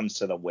it when it comes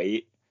to the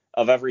weight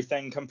of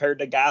everything compared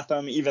to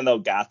Gotham. Even though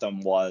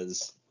Gotham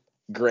was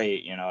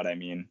great, you know what I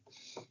mean?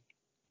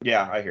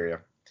 Yeah, I hear you.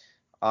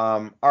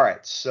 All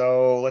right,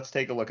 so let's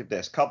take a look at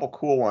this. Couple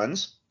cool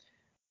ones.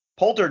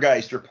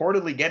 Poltergeist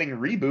reportedly getting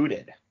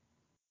rebooted.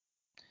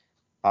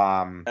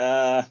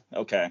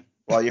 Okay.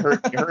 Well, you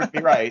heard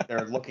me right.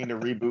 They're looking to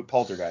reboot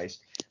Poltergeist.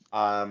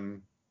 I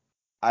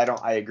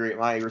agree.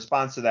 My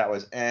response to that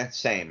was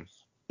same.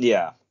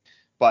 Yeah.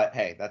 But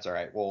hey, that's all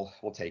right. We'll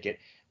take it.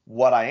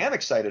 What I am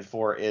excited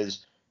for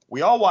is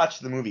we all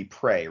watched the movie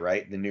Prey,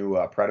 right? The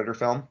new Predator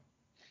film.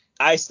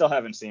 I still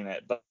haven't seen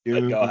it, but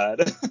go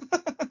ahead.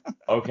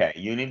 Okay,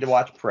 you need to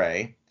watch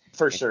Prey.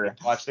 For sure.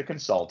 Watch The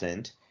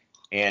Consultant.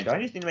 And do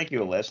I just need to make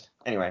you a list?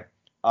 Anyway,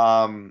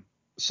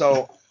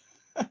 so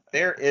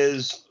there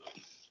is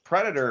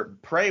Predator.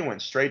 Prey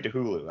went straight to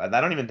Hulu.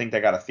 I don't even think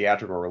they got a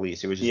theatrical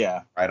release. It was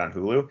just right on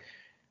Hulu.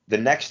 The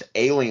next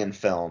Alien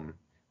film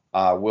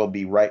will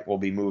be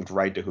moved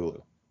right to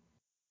Hulu.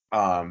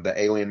 The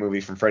Alien movie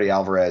from Freddy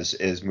Alvarez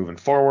is moving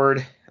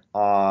forward.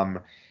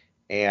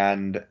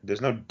 And there's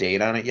no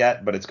date on it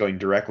yet, but it's going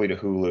directly to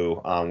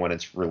Hulu when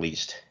it's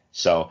released.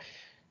 So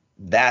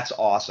that's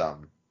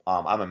awesome.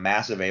 I'm a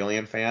massive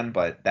Alien fan,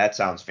 but that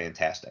sounds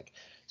fantastic.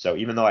 So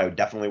even though I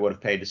definitely would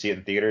have paid to see it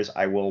in theaters,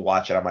 I will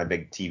watch it on my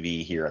big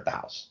TV here at the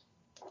house.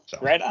 So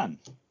right on.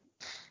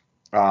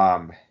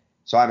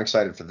 So I'm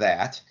excited for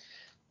that.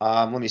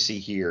 Let me see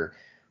here.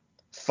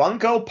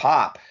 Funko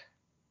Pop.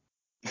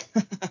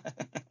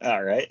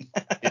 All right.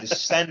 is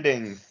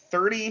sending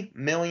 $30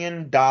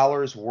 million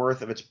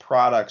worth of its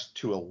products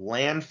to a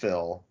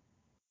landfill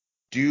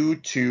due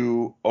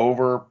to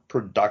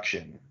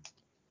overproduction.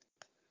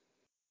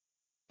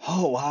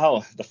 Oh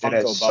wow, the Funko It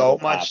has so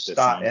Bubble much Pop,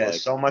 stock. It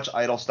has so much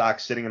idle stock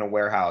sitting in a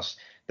warehouse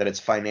that it's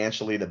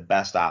financially the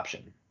best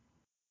option.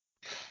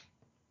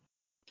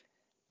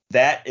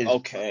 That is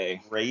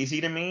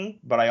crazy to me,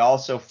 but I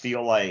also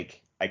feel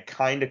like I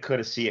kind of could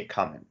have seen it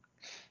coming.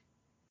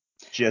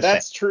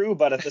 That's true,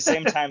 but at the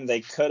same time,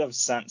 they could have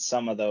sent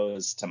some of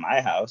those to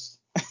my house.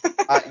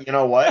 You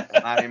know what?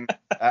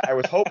 I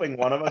was hoping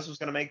one of us was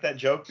going to make that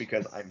joke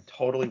because I'm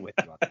totally with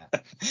you on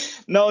that.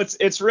 No,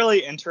 it's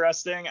really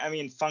interesting. I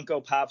mean,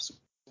 Funko Pops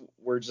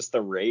were just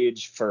the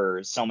rage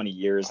for so many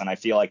years, and I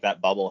feel like that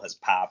bubble has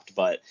popped.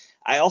 But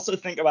I also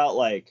think about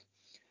like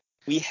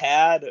we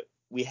had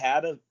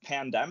a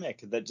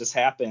pandemic that just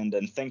happened,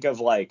 and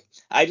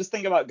I just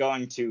think about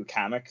going to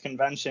comic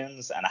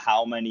conventions and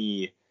how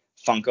many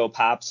Funko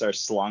Pops are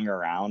slung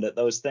around at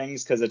those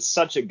things because it's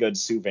such a good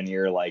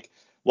souvenir. Like,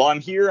 well, I'm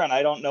here and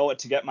I don't know what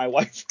to get my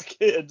wife or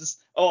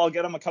kids. Oh, I'll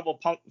get them a couple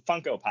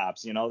Funko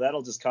Pops.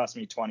 That'll just cost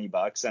me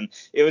 $20. And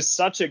it was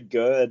such a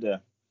good,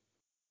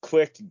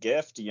 quick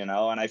gift, and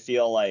I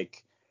feel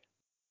like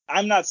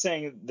I'm not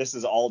saying this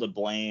is all to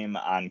blame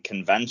on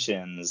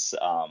conventions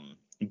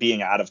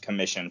being out of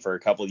commission for a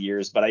couple of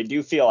years, but I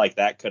do feel like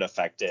that could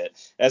affect it,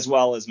 as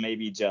well as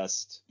maybe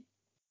just,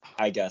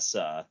 I guess,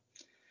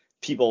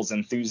 people's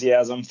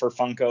enthusiasm for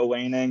Funko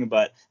waning.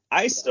 But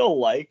I still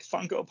like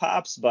Funko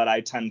Pops, but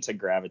I tend to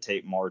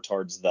gravitate more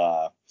towards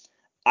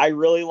I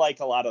really like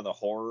a lot of the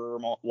horror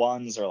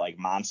ones, or like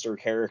monster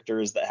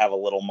characters that have a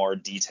little more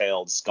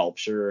detailed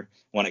sculpture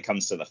when it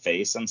comes to the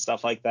face and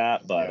stuff like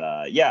that.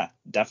 But yeah,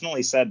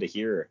 definitely sad to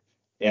hear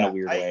in a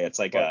weird way. It's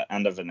like a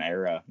end of an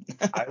era.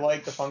 I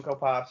like the Funko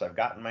Pops. I've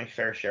gotten my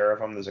fair share of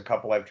them. There's a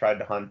couple I've tried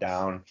to hunt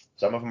down.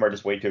 Some of them are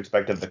just way too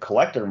expensive. The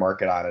collector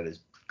market on it is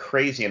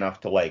crazy enough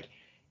to, like,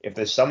 if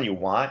there's some you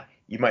want,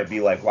 you might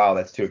be like, wow,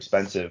 that's too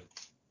expensive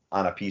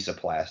on a piece of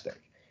plastic.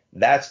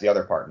 That's the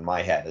other part in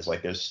my head, is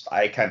like,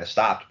 I kind of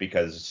stopped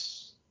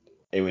because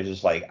it was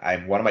just like,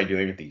 what am I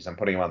doing with these? I'm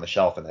putting them on the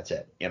shelf and that's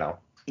it,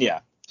 Yeah.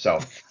 So,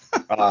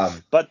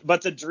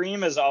 but the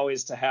dream is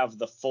always to have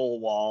the full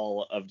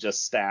wall of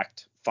just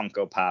stacked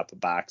Funko Pop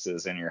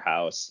boxes in your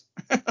house,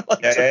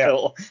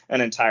 fill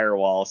an entire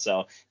wall.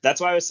 So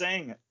that's why I was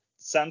saying,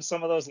 send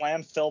some of those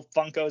landfill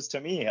Funkos to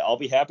me. I'll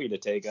be happy to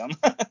take them.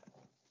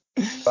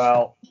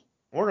 Well,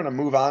 we're gonna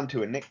move on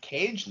to a Nick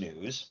Cage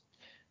news.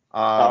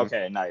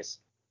 Okay, nice.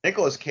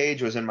 Nicolas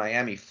Cage was in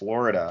Miami,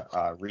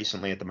 Florida,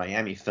 recently at the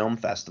Miami Film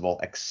Festival,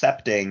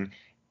 accepting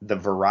the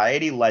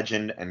Variety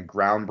Legend and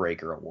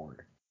Groundbreaker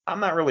Award. I'm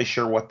not really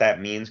sure what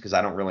that means because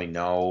I don't really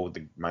know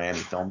the Miami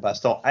Film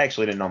Festival. I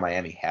actually didn't know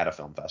Miami had a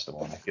film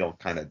festival, and I feel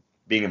kind of,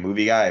 being a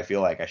movie guy, I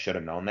feel like I should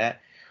have known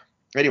that.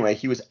 Anyway,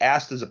 he was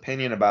asked his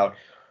opinion about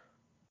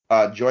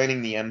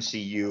joining the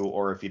MCU,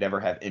 or if he'd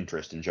ever have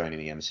interest in joining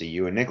the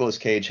MCU, and Nicolas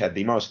Cage had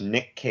the most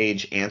Nick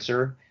Cage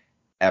answer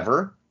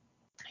ever.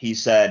 He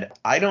said,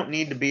 "I don't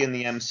need to be in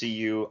the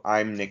MCU.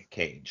 I'm Nick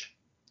Cage."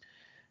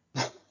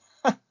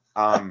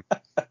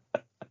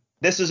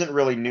 This isn't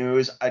really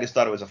news. I just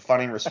thought it was a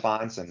funny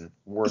response and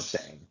worth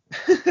saying.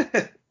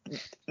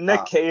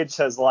 Nick Cage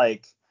has,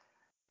 like,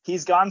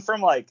 he's gone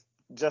from, like,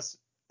 just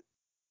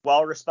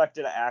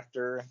well-respected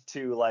actor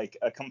to, like,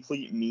 a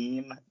complete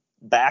meme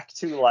back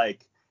to,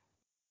 like,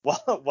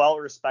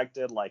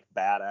 well-respected, like,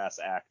 badass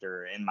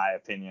actor, in my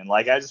opinion.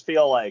 Like, I just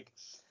feel like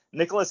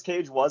Nicolas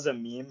Cage was a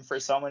meme for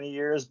so many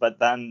years, but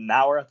then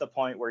now we're at the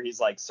point where he's,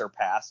 like,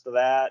 surpassed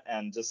that,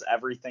 and just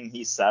everything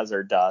he says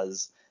or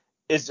does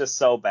is just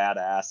so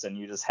badass, and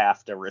you just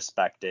have to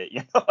respect it. You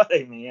know what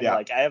I mean? Yeah.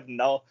 Like, I have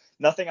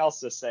nothing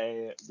else to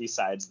say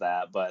besides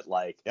that, but,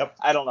 like,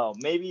 I don't know.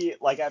 Maybe,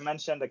 like I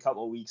mentioned a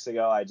couple weeks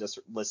ago, I just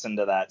listened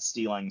to that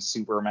Stealing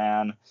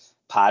Superman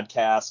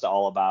podcast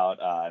all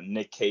about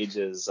Nick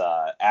Cage's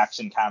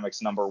Action Comics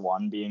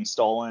 #1 being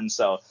stolen.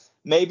 So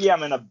maybe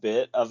I'm in a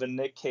bit of a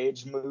Nick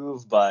Cage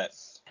move, but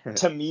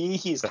to me,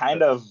 he's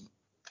kind of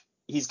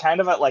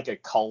at like a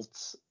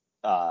cult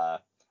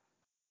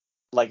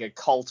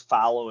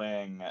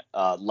following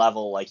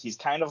level. Like, he's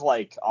kind of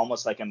like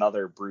almost like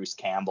another Bruce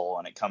Campbell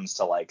when it comes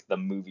to, like, the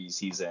movies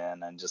he's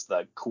in and just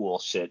the cool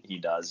shit he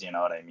does. You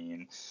know what I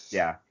mean?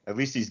 Yeah, at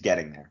least he's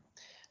getting there.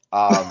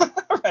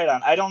 Right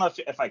on. I don't know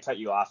if I cut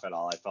you off at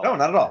all. I felt no, like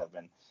not at all. I've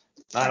been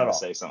trying to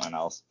say something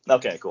else.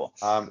 Okay, cool.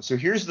 So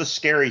here's the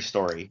scary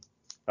story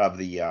of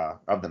the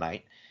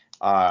night.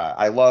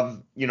 I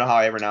love, how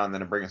every now and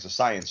then I bring us a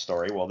science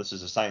story. Well, this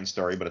is a science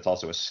story, but it's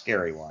also a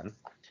scary one.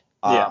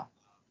 Yeah.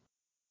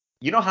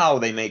 You know how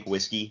they make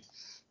whiskey?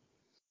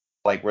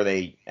 Like,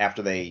 where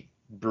after they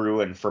brew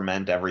and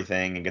ferment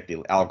everything and get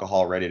the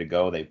alcohol ready to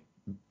go, they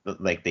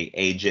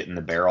age it in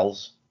the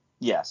barrels?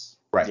 Yes.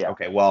 Right. Yeah.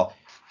 Okay. Well,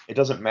 it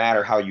doesn't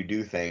matter how you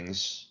do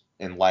things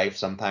in life.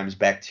 Sometimes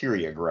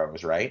bacteria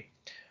grows, right?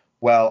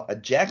 Well, a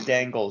Jack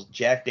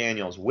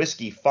Daniel's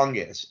whiskey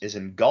fungus is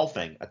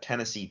engulfing a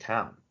Tennessee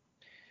town.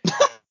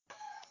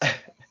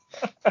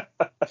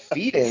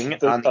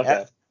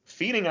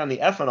 Feeding on the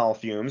ethanol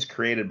fumes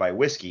created by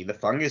whiskey, the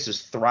fungus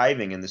is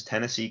thriving in this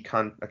Tennessee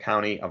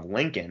county of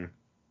Lincoln,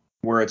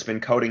 where it's been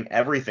coating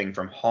everything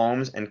from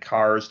homes and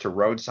cars to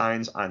road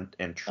signs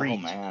and trees. Oh,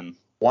 man.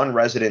 One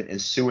resident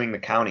is suing the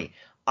county.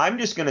 I'm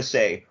just going to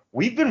say,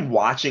 we've been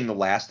watching The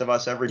Last of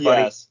Us,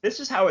 everybody. Yes. This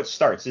is how it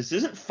starts. This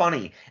isn't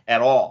funny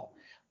at all.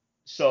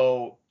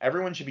 So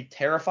everyone should be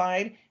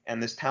terrified,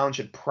 and this town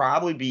should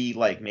probably be,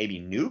 like, maybe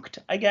nuked,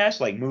 I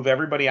guess. Like, move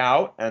everybody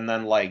out and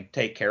then, like,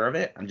 take care of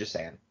it. I'm just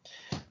saying.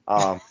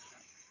 How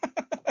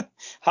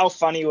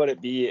funny would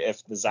it be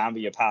if the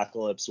zombie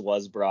apocalypse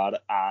was brought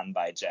on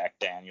by Jack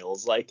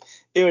Daniels? Like,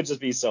 it would just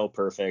be so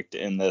perfect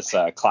in this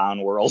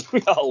clown world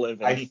we all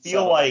live in. I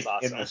feel like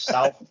awesome. in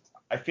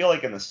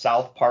the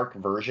South Park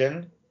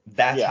version,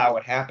 that's how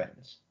it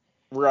happens.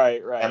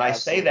 Right. And I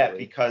say that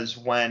because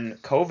when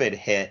COVID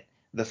hit,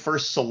 the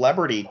first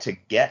celebrity to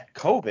get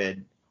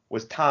COVID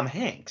was Tom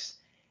Hanks.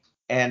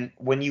 And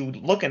when you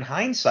look in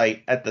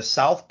hindsight at the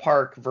South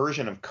Park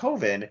version of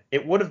COVID,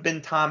 it would have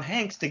been Tom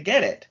Hanks to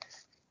get it.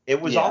 It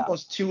was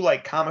almost too,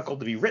 like, comical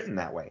to be written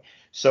that way.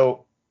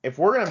 So if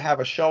we're going to have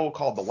a show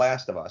called The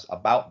Last of Us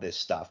about this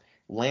stuff,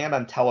 land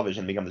on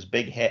television, become this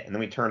big hit, and then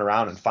we turn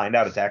around and find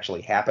out it's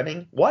actually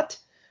happening, what?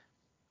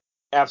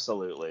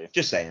 Absolutely.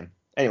 Just saying.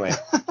 Anyway.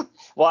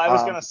 Well, I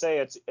was gonna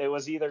say it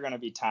was either gonna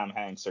be Tom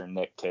Hanks or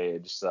Nick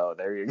Cage, so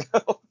there you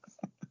go.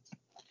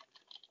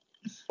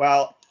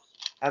 Well,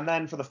 and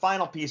then for the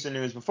final piece of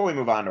news before we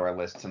move on to our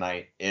list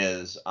tonight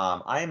is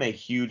I am a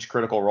huge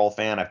Critical Role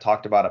fan. I've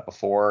talked about it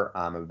before.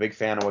 I'm a big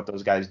fan of what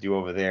those guys do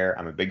over there.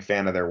 I'm a big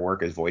fan of their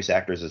work as voice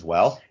actors as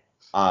well.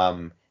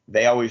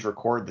 They always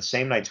record the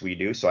same nights we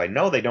do, so I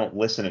know they don't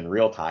listen in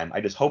real time.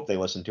 I just hope they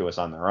listen to us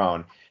on their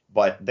own.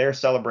 But they're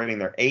celebrating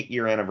their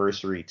 8-year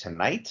anniversary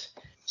tonight,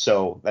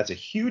 so that's a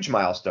huge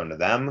milestone to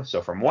them.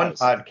 So from one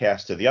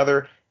podcast to the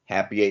other,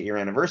 happy 8-year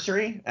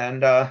anniversary,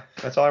 and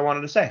that's all I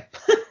wanted to say.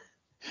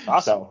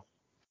 Awesome. So,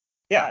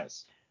 yeah.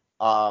 Nice.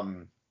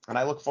 And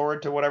I look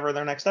forward to whatever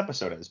their next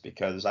episode is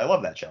because I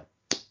love that show.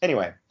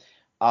 Anyway,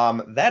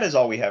 that is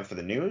all we have for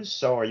the news.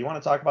 So, you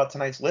want to talk about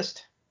tonight's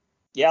list?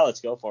 Yeah,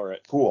 let's go for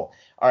it. Cool.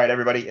 All right,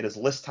 everybody, it is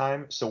list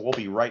time, so we'll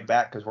be right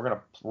back because we're going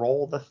to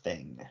roll the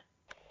thing.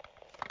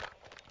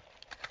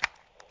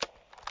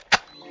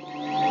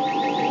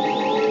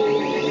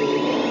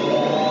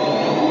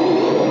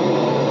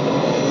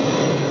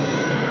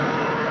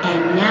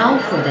 And now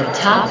for the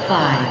top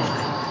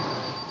 5.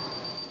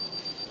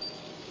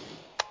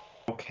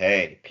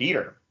 Okay,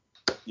 Peter.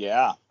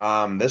 Yeah.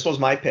 This was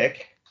my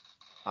pick.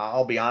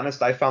 I'll be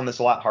honest, I found this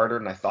a lot harder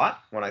than I thought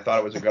when I thought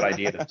it was a good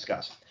idea to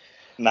discuss.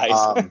 Nice.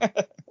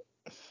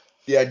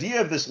 The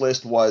idea of this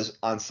list was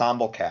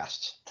ensemble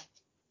casts.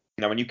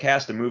 Now, when you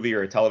cast a movie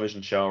or a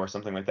television show or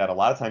something like that, a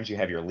lot of times you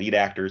have your lead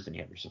actors and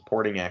you have your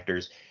supporting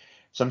actors.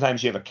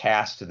 Sometimes you have a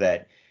cast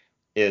that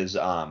is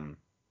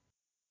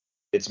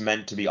it's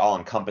meant to be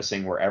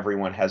all-encompassing where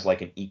everyone has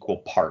like an equal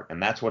part,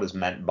 and that's what is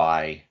meant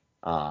by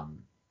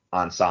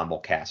ensemble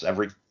cast.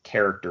 Every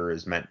character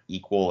is meant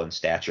equal in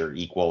stature,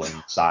 equal in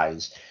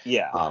size.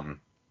 Yeah.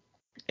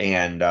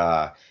 And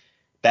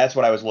that's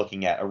what I was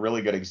looking at. A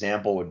really good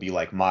example would be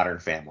like Modern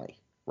Family,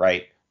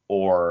 right?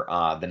 Or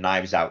the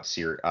Knives Out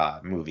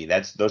movie.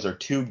 Those are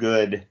two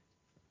good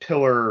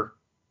pillar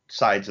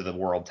sides of the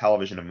world,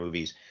 television and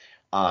movies.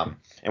 And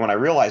when I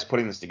realized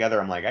putting this together,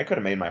 I'm like, I could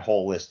have made my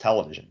whole list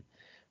television,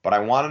 but I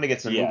wanted to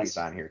get some movies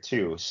on here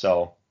too.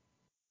 So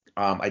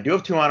I do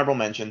have 2 honorable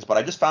mentions, but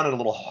I just found it a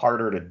little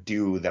harder to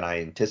do than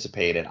I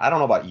anticipated. I don't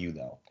know about you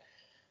though.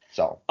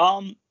 So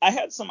I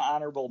had some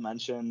honorable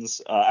mentions,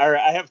 or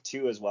I have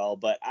 2 as well,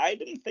 but I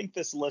didn't think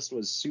this list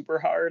was super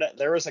hard.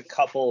 There was a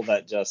couple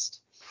that just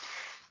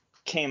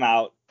came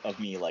out of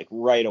me like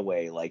right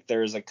away. Like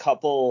there's a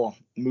couple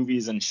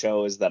movies and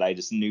shows that I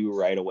just knew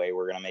right away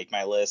were gonna make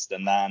my list,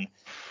 and then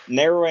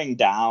narrowing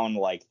down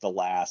like the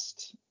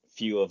last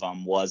few of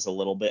them was a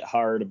little bit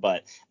hard.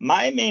 But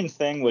my main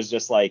thing was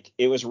just like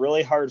it was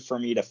really hard for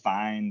me to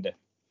find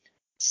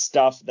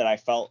stuff that I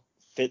felt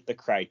fit the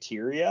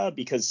criteria,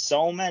 because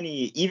so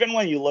many, even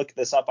when you look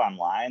this up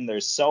online,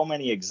 there's so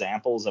many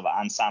examples of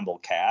ensemble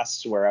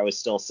casts where I was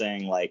still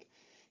saying like,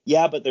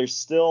 yeah, but there's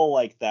still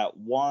like that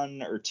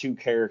 1 or 2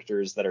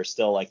 characters that are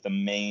still like the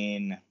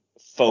main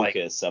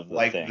focus of the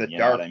thing. Like the you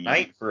Dark know what I mean?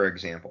 Knight, for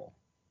example.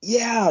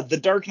 Yeah, the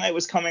Dark Knight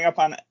was coming up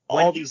on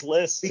all these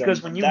lists.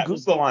 Because when you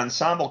Google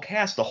ensemble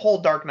cast, the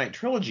whole Dark Knight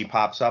trilogy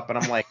pops up, and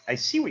I'm like, I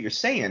see what you're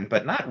saying,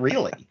 but not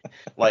really.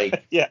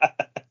 Like, yeah,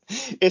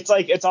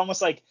 it's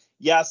almost like,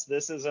 yes,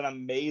 this is an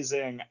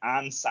amazing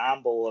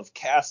ensemble of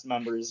cast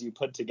members you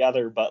put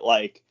together, but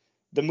like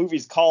the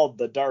movie's called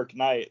The Dark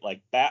Knight,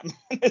 like Batman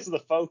is the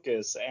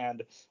focus,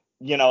 and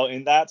you know,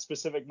 in that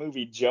specific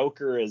movie,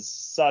 Joker is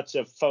such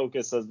a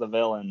focus as the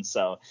villain.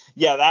 So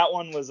yeah, that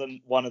one was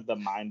one of the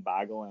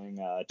mind-boggling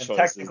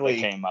choices that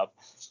came up.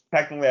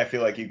 Technically, I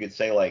feel like you could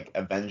say like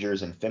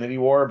Avengers Infinity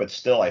War, but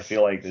still I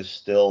feel like there's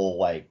still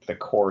like the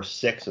core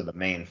 6 of the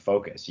main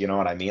focus. You know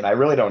what I mean? I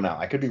really don't know.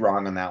 I could be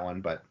wrong on that one,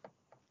 but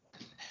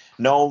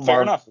no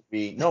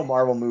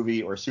Marvel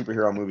movie or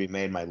superhero movie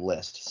made my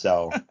list.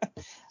 So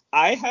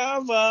I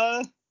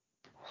have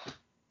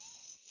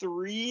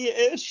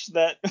 3-ish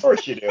that of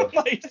course you do.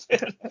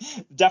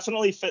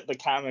 definitely fit the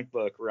comic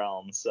book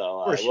realm.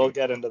 So we'll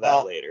get into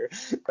that later.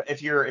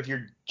 If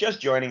you're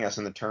just joining us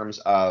in the terms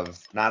of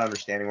not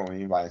understanding what we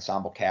mean by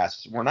ensemble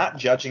casts, we're not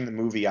judging the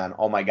movie on,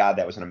 oh my God,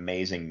 that was an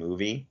amazing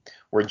movie.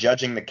 We're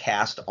judging the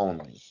cast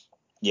only.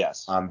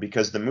 Yes.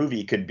 Because the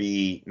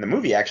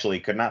movie actually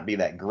could not be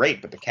that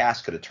great, but the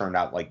cast could have turned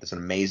out like this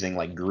amazing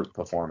like group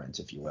performance,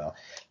 if you will.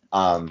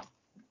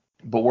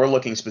 But we're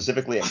looking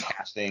specifically at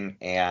casting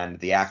and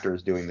the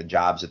actors doing the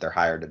jobs that they're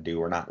hired to do.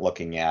 We're not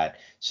looking at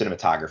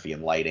cinematography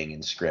and lighting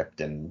and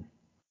script and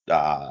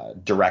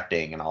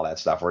directing and all that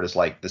stuff. We're just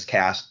like, this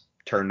cast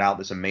turned out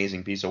this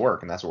amazing piece of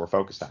work, and that's what we're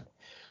focused on.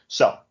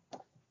 So,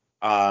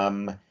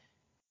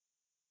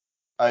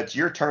 it's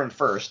your turn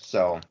first.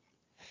 So,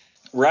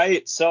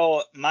 right.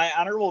 So my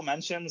honorable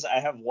mentions, I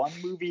have one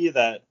movie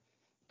that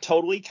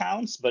totally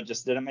counts, but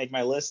just didn't make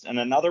my list, and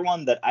another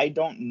one that I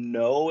don't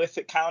know if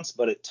it counts,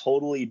 but it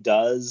totally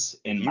does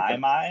in my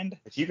mind.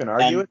 If you can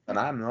argue it, then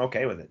I'm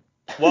okay with it.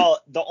 Well,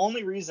 the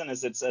only reason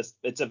is it's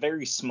a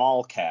very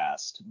small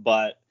cast,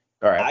 but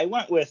all right. I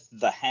went with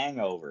The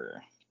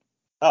Hangover.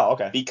 Oh,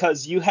 okay.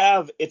 Because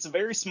it's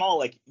very small.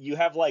 Like you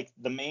have like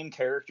the main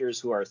characters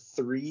who are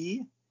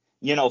 3,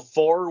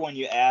 4 when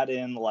you add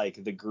in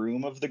like the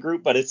groom of the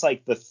group, but it's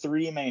like the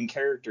 3 main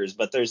characters,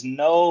 but there's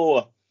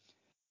no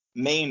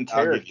main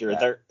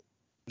character.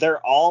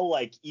 They're all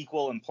like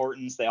equal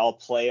importance. They all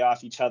play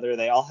off each other.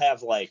 They all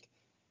have like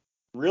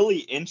really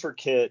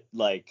intricate,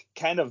 like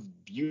kind of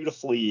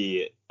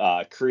beautifully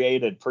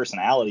created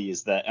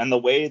personalities and the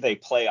way they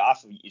play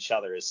off of each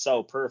other is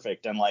so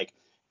perfect. And like,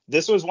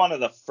 this was one of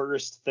the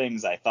first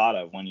things I thought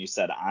of when you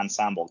said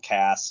ensemble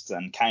casts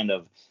and kind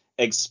of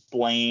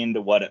explained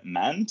what it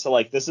meant.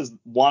 Like, this is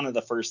one of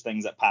the first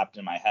things that popped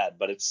in my head,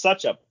 but it's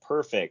such a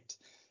perfect,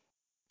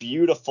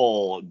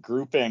 beautiful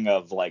grouping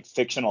of like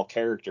fictional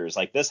characters.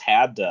 Like, this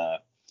had to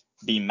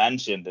be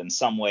mentioned in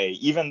some way,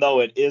 even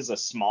though it is a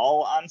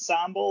small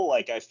ensemble.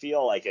 Like, I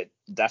feel like it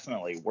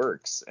definitely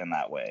works in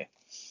that way.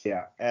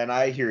 Yeah, and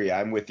I hear you.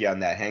 I'm with you on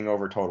that.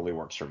 Hangover totally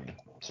works for me.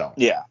 So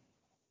yeah.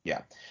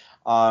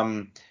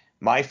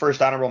 My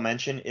first honorable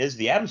mention is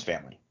The Addams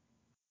Family.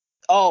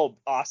 Oh,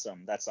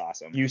 awesome! That's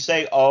awesome. You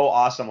say, "Oh,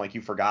 awesome," like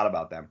you forgot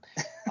about them.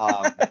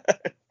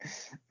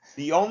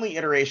 The only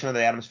iteration of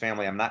The Addams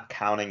Family I'm not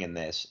counting in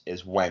this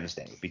is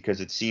Wednesday, because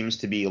it seems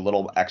to be a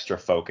little extra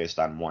focused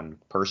on one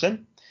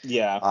person.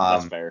 Yeah,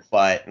 that's fair.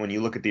 But when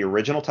you look at the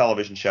original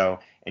television show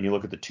and you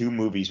look at the 2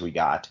 movies we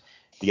got,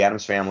 The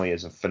Addams Family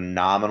is a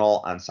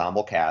phenomenal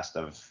ensemble cast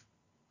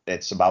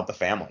it's about the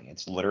family.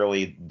 It's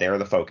literally, they're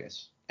the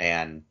focus.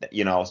 And,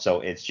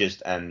 so it's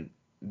just, and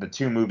the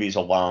 2 movies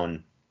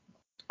alone,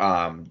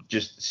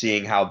 just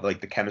seeing how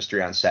like the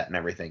chemistry on set and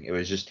everything,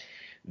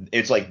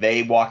 it's like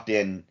they walked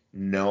in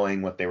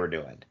knowing what they were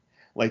doing.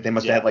 Like, they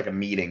must have had like a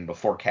meeting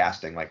before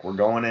casting, like, we're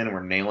going in and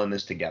we're nailing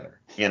this together,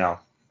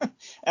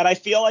 And I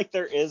feel like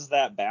there is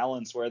that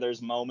balance where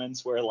there's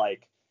moments where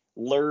like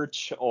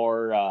Lurch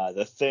or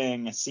The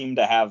Thing seem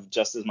to have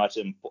just as much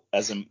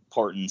as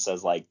importance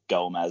as like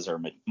Gomez or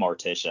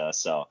Morticia.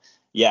 So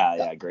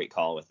yeah, great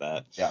call with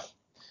that. Yeah.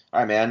 All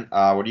right, man.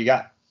 What do you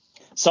got?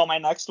 So my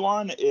next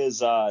one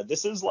is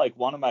this is like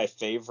one of my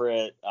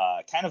favorite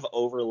kind of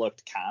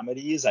overlooked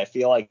comedies. I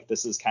feel like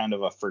this is kind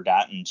of a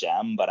forgotten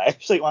gem, but I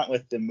actually went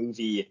with the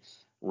movie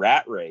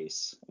Rat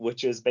Race,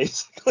 which is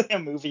basically a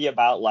movie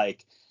about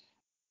like,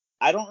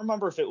 I don't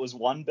remember if it was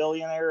one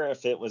billionaire or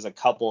if it was a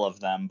couple of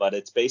them, but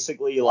it's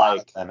basically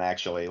like them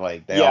actually,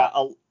 like,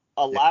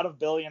 a lot of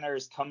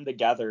billionaires come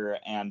together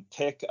and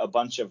pick a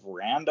bunch of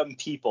random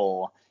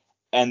people,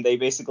 and they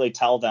basically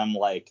tell them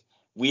like,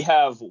 we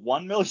have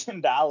 $1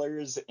 million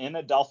in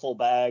a duffel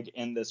bag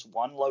in this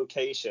one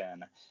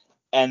location,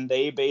 and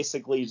they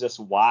basically just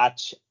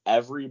watch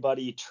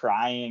everybody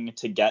trying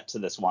to get to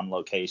this one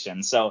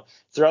location. So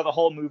throughout the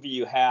whole movie,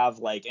 you have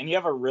like, and you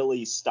have a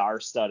really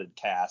star-studded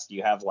cast.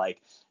 You have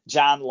like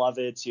John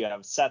Lovitz, you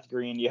have Seth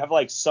Green, you have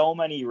like so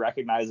many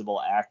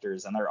recognizable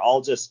actors, and they're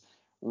all just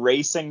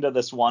racing to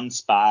this one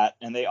spot,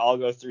 and they all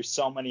go through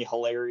so many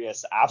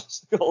hilarious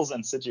obstacles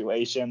and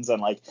situations.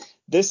 And like,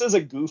 this is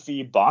a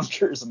goofy,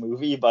 bonkers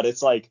movie, but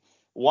it's like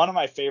one of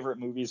my favorite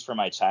movies from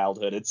my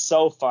childhood. It's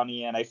so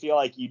funny, and I feel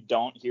like you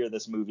don't hear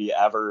this movie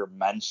ever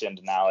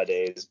mentioned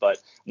nowadays,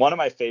 but one of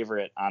my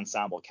favorite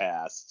ensemble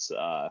casts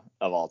of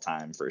all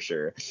time for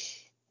sure.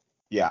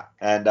 Yeah,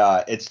 and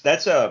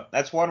that's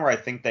one where I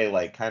think they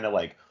like kind of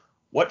like,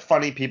 what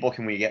funny people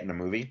can we get in a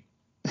movie?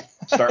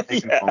 Start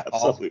making phone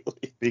calls,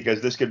 absolutely.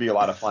 Because this could be a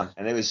lot of fun.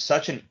 And it was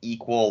such an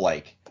equal,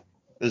 like,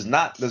 there's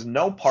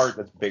no part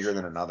that's bigger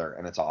than another,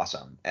 and it's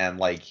awesome. And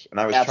like, and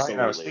I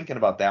was thinking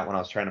about that when I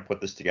was trying to put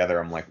this together.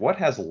 I'm like, what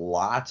has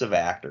lots of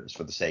actors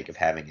for the sake of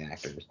having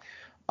actors?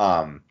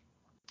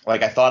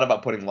 Like, I thought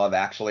about putting Love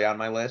Actually on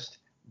my list,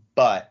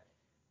 but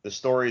the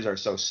stories are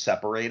so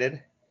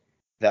separated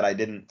that I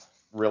didn't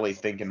really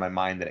think in my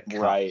mind that it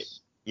counts. Right.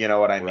 You know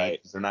what I mean?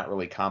 Right. They're not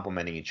really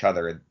complementing each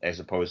other, as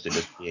opposed to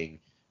just being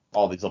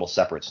all these little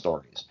separate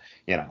stories,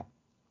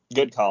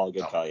 Good call,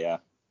 yeah.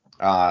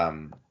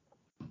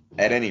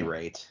 At any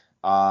rate,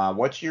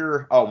 what's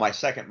your my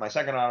second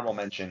honorable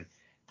mention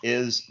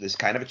is this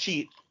kind of a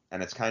cheat,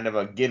 and it's kind of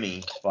a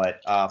gimme,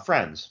 but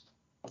Friends.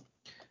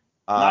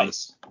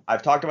 Nice.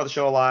 I've talked about the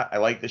show a lot. I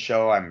like the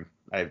show.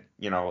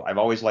 I've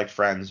always liked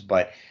Friends,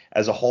 but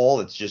as a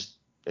whole,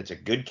 it's a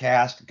good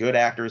cast, good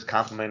actors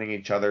complementing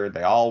each other.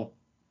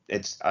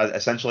 It's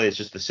essentially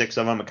just the 6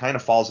 of them. It kind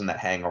of falls in that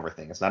Hangover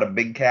thing. It's not a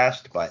big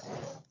cast, but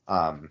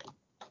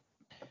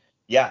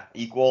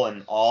equal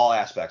in all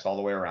aspects, all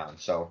the way around.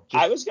 So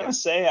I was gonna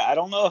say, I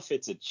don't know if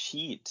it's a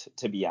cheat,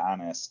 to be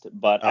honest,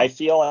 but I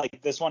feel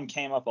like this one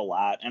came up a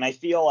lot, and I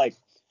feel like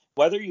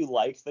whether you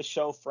like the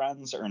show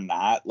Friends or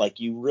not,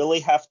 like, you really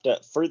have to,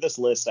 for this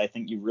list, I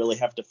think you really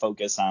have to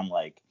focus on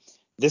like,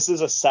 this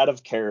is a set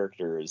of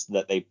characters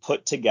that they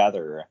put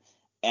together,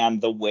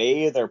 and the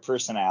way their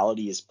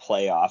personalities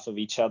play off of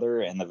each other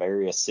and the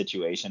various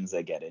situations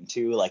they get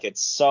into, like, it's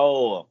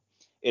so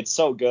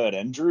good.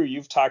 And Drew,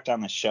 you've talked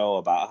on the show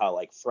about how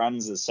like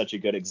Friends is such a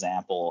good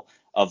example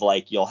of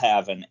like, you'll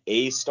have an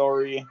A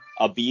story,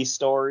 a B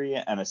story,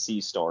 and a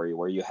C story,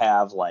 where you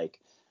have like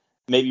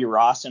maybe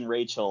Ross and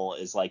Rachel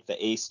is like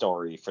the A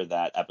story for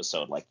that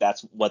episode. Like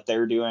that's what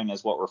they're doing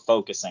is what we're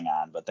focusing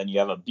on. But then you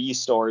have a B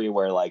story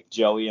where like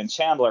Joey and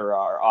Chandler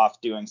are off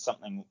doing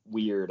something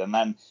weird. And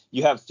then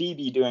you have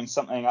Phoebe doing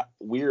something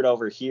weird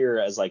over here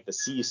as like the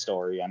C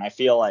story. And I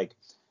feel like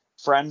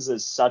Friends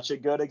is such a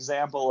good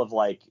example of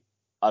like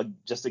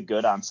just a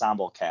good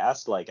ensemble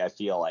cast. Like I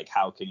feel like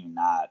how could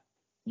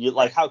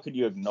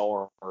you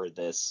ignore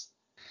this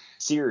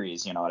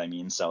series? You know what I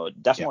mean? So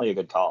definitely a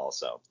good call.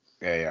 So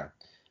Yeah.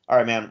 All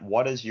right, man.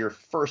 What is your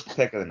first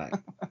pick of the night?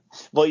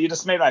 Well, you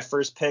just made my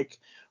first pick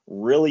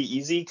really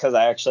easy because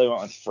I actually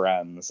went with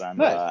Friends. And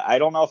Nice. I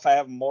don't know if I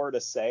have more to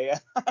say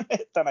on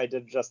it than I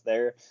did just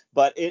there.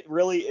 But it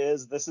really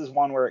is. This is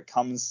one where it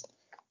comes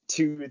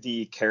to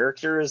the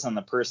characters and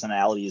the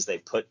personalities they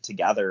put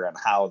together and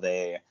how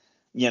they,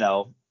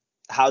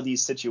 how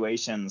these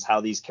situations,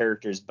 how these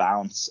characters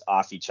bounce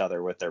off each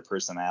other with their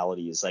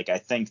personalities. Like, I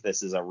think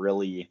this is a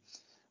really,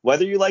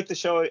 whether you like the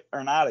show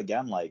or not,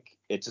 again, like,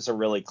 it's just a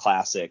really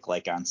classic,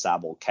 like,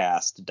 ensemble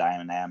cast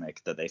dynamic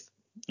that they,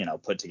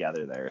 put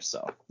together there.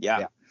 So,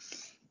 yeah.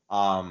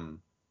 Okay.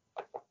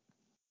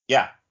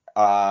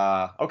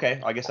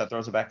 I guess that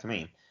throws it back to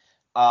me.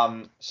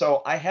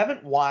 So I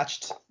haven't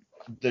watched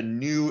the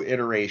new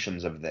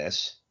iterations of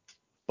this,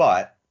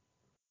 but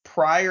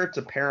prior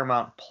to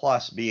Paramount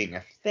Plus being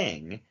a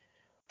thing,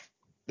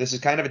 this is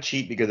kind of a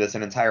cheat because it's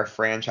an entire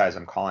franchise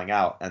I'm calling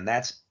out, and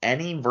that's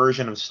any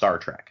version of Star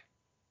Trek.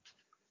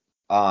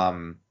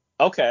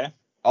 Okay.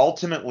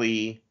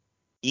 Ultimately,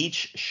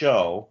 each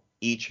show,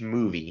 each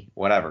movie,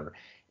 whatever,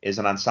 is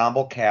an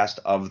ensemble cast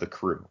of the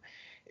crew.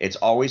 It's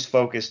always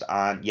focused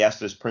on, yes,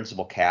 there's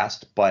principal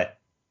cast, but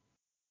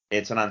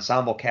it's an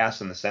ensemble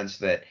cast in the sense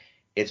that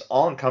it's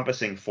all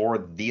encompassing for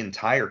the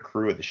entire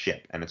crew of the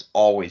ship, and it's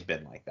always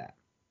been like that.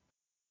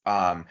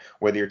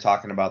 Whether you're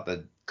talking about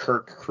the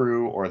Kirk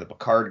crew or the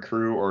Picard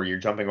crew, or you're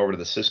jumping over to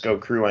the Cisco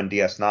crew on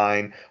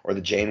DS9 or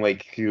the Janeway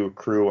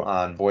crew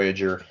on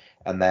Voyager,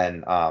 and then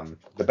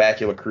the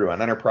Bakula crew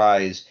on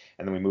Enterprise,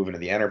 and then we move into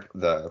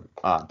the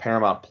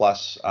Paramount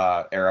Plus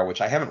era, which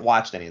I haven't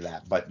watched any of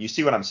that, but you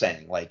see what I'm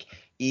saying. Like,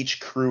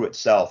 each crew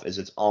itself is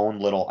its own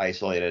little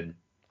isolated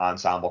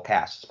ensemble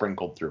cast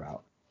sprinkled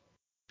throughout.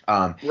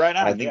 Right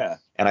on, yeah.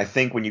 And I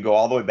think when you go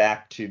all the way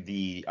back to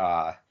the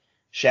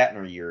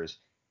Shatner years,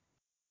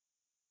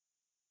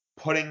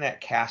 putting that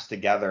cast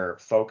together,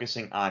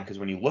 focusing on, because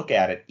when you look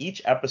at it,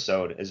 each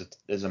episode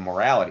is a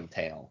morality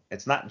tale.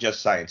 It's not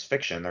just science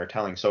fiction. They're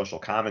telling social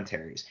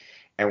commentaries.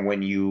 And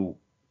when you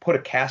put a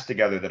cast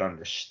together that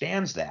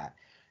understands that,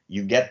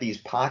 you get these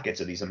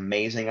pockets of these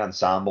amazing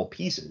ensemble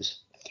pieces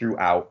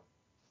throughout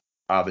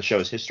the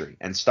show's history.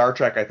 And Star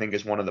Trek, I think,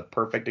 is one of the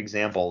perfect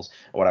examples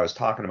of what I was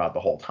talking about the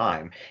whole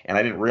time. And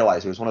I didn't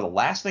realize it was one of the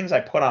last things I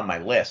put on my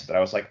list that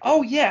I was like,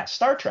 oh yeah,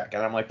 Star Trek.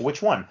 And I'm like,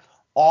 which one?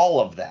 All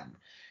of them.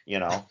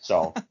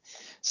 So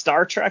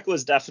Star Trek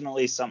was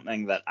definitely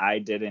something that I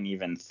didn't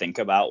even think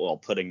about while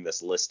putting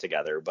this list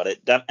together, but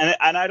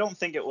and I don't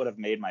think it would have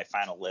made my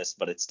final list,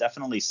 but it's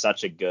definitely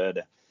such a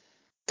good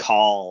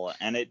call.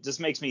 And it just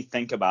makes me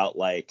think about,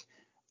 like,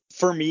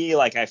 for me,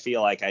 like, I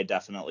feel like I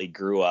definitely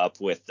grew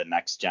up with The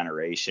Next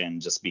Generation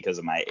just because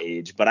of my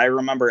age, but I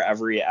remember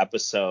every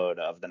episode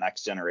of The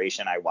Next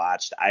Generation I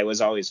watched, I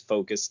was always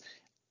focused.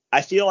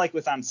 I feel like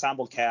with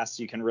ensemble casts,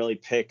 you can really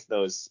pick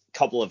those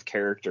couple of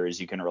characters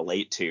you can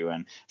relate to.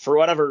 And for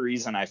whatever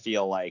reason, I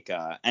feel like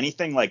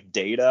anything like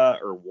Data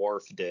or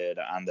Worf did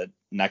on The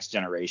Next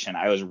Generation,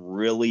 I was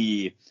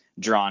really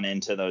drawn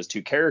into those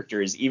two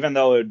characters, even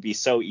though it would be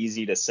so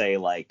easy to say,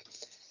 like,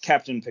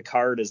 Captain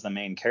Picard is the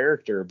main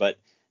character, but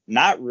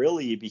not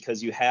really,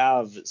 because you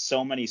have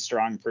so many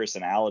strong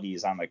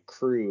personalities on the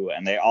crew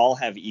and they all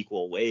have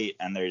equal weight.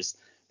 And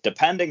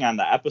depending on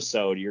the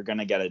episode, you're going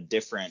to get a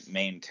different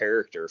main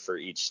character for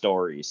each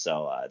story.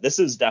 So this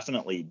is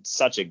definitely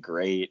such a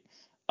great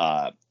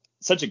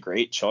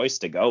choice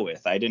to go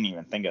with. I didn't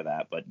even think of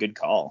that, but good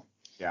call.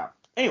 Yeah.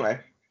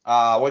 Anyway,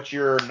 what's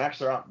your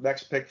next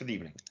pick for the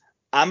evening?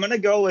 I'm going to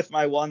go with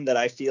my one that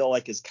I feel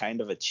like is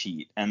kind of a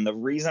cheat. And the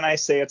reason I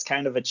say it's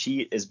kind of a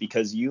cheat is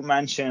because you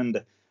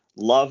mentioned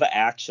Love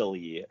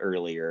Actually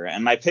earlier.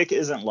 And my pick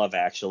isn't Love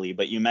Actually,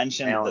 but you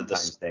mentioned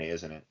Valentine's Day,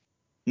 isn't it?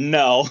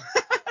 No.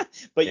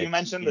 But you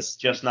mentioned it's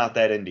just not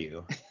that into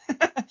you.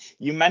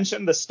 You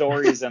mentioned the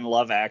stories in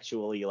Love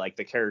Actually, like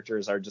the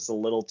characters are just a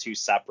little too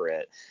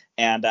separate.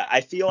 And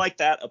I feel like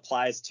that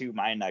applies to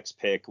my next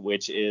pick,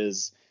 which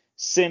is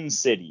Sin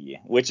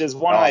City, which is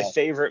one of my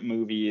favorite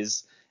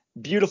movies.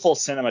 Beautiful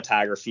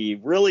cinematography,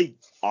 really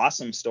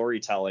awesome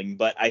storytelling.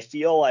 But I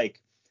feel like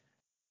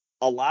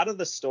a lot of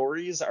the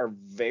stories are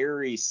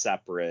very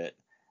separate.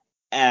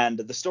 And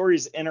the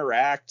stories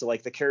interact,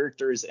 like the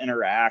characters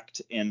interact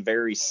in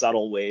very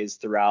subtle ways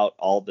throughout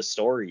all the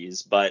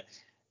stories, but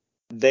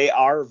they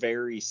are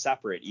very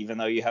separate. Even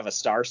though you have a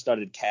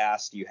star-studded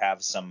cast, you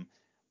have some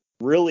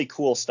really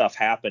cool stuff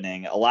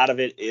happening. A lot of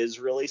it is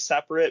really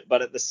separate,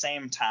 but at the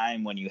same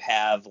time, when you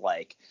have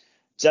like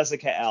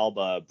Jessica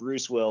Alba,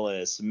 Bruce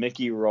Willis,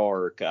 Mickey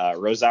Rourke,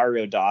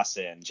 Rosario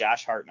Dawson,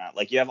 Josh Hartnett,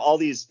 like you have all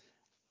these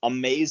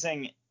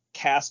amazing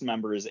cast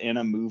members in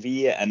a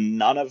movie and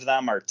none of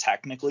them are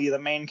technically the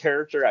main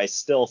character, I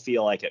still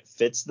feel like it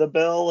fits the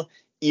bill,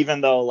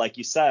 even though, like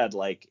you said,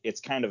 like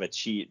it's kind of a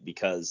cheat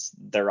because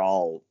they're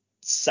all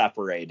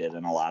separated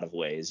in a lot of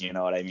ways. You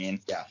know what I mean?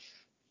 Yeah.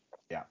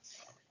 Yeah.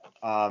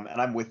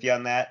 And I'm with you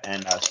on that.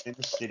 And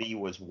Sin City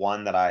was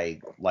one that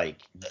I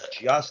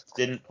just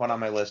didn't put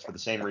on my list for the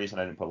same reason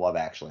I didn't put Love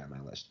Actually on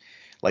my list.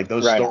 Like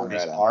those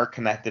stories are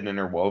connected and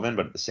interwoven,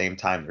 but at the same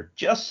time they're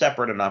just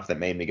separate enough that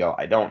made me go,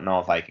 I don't know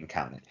if I can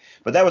count it.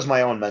 But that was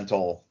my own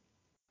mental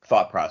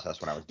thought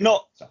process when I was doing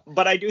it. So.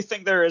 But I do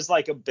think there is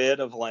like a bit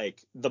of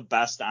like the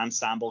best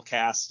ensemble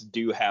casts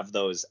do have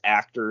those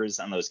actors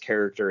and those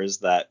characters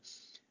that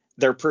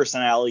their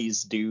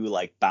personalities do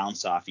like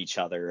bounce off each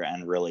other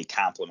and really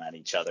complement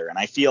each other. And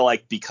I feel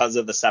like because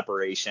of the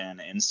separation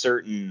in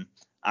certain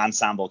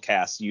ensemble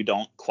casts, you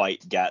don't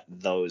quite get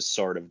those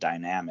sort of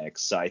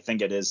dynamics. So I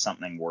think it is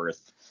something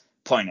worth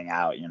pointing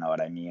out, you know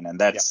what I mean? And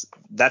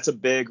that's a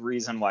big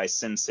reason why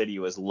Sin City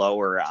was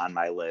lower on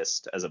my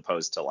list as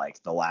opposed to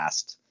like the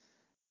last,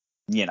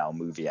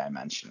 movie I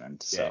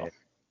mentioned. So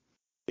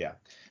yeah.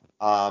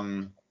 All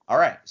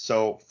right.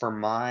 So for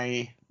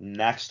my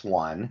next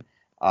one,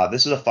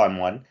 this is a fun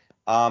one.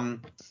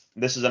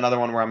 This is another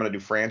one where I'm going to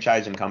do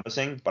franchise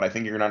encompassing, but I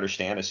think you're going to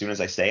understand as soon as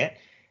I say it.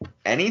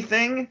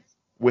 Anything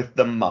with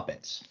the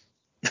Muppets.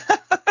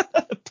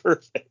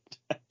 Perfect.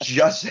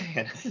 Just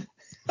saying.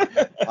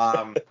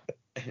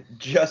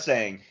 Just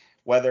saying.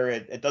 Whether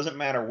it doesn't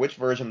matter which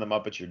version of the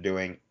Muppets you're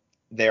doing,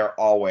 they're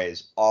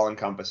always all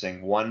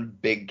encompassing. One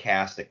big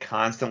cast that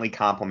constantly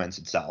complements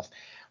itself.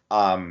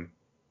 And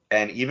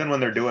even when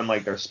they're doing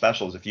like their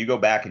specials, if you go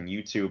back and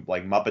YouTube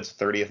like Muppets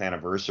 30th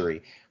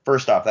anniversary,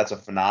 first off, that's a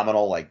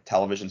phenomenal like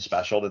television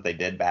special that they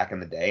did back in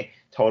the day.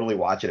 Totally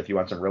watch it if you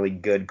want some really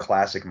good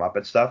classic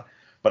Muppet stuff.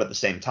 But at the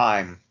same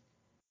time,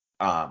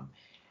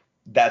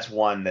 that's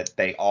one that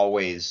they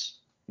always,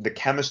 the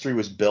chemistry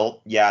was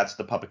built. Yeah, it's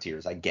the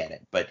puppeteers, I get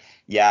it, but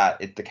yeah,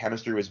 the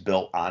chemistry was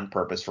built on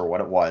purpose for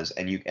what it was,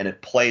 and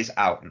it plays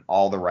out in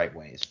all the right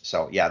ways.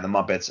 So yeah, the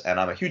Muppets, and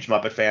I'm a huge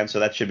Muppet fan, so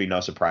that should be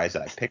no surprise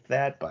that I picked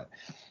that. But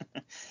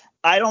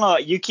I don't know,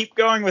 you keep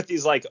going with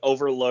these like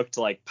overlooked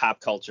like pop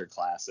culture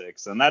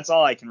classics, and that's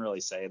all I can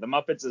really say. The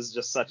Muppets is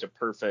just such a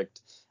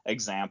perfect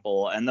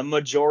example, and the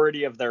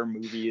majority of their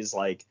movies,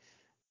 like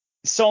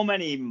so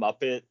many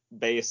Muppet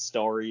based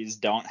stories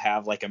don't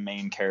have like a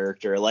main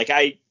character. Like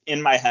in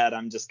my head,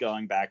 I'm just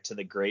going back to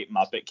the Great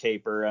Muppet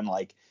Caper and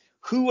like,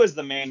 who was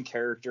the main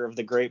character of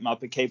the Great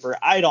Muppet Caper?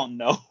 I don't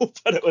know,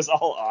 but it was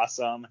all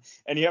awesome.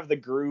 And you have the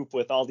group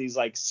with all these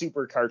like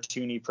super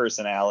cartoony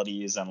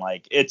personalities, and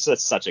like, it's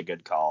just such a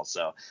good call.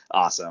 So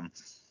awesome.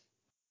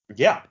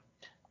 Yeah.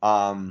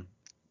 All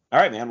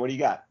right, man, what do you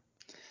got?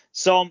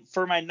 So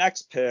for my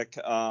next pick,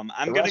 I'm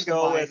going to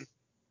go with,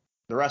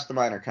 the rest of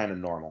mine are kind of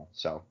normal.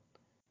 So.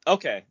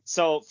 Okay,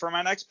 so for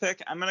my next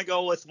pick, I'm going to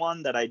go with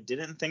one that I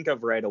didn't think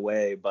of right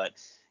away, but,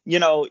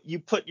 you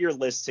put your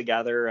list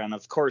together, and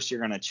of course you're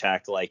going to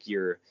check, like,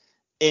 your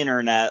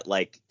internet,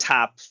 like,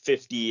 top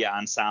 50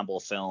 ensemble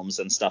films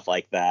and stuff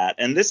like that,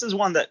 and this is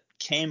one that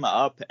came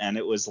up, and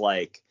it was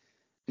like,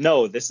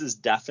 no, this is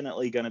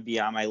definitely going to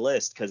be on my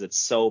list, because it's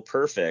so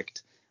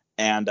perfect,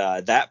 and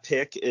that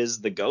pick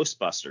is the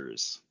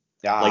Ghostbusters.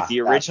 Like,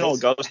 the original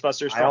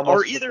Ghostbusters film,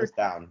 or either...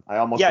 I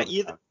almost put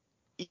this down.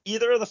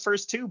 Either of the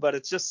first two, but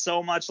it's just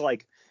so much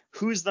like,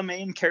 who's the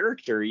main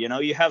character?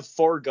 You have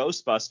 4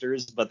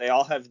 Ghostbusters, but they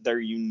all have their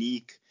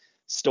unique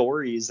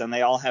stories, and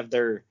they all have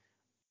their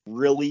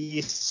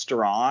really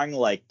strong,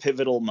 like,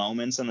 pivotal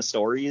moments in the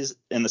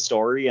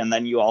story. And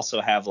then you also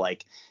have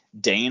like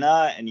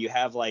Dana, and you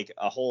have like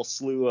a whole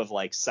slew of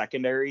like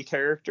secondary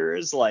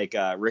characters, like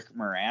Rick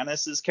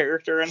Moranis'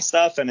 character and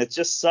stuff. And it's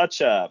just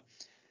such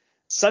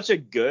a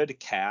good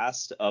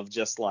cast of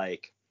just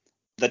like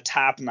the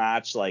top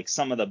notch, like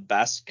some of the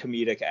best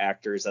comedic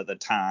actors at the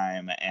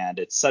time. And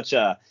it's such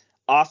a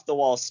off the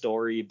wall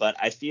story, but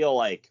I feel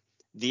like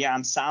the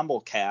ensemble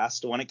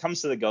cast, when it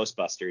comes to the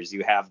Ghostbusters,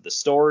 you have the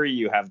story,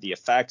 you have the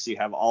effects, you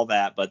have all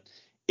that, but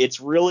it's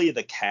really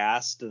the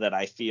cast that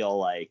I feel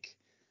like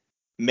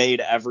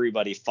made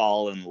everybody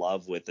fall in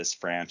love with this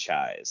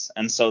franchise.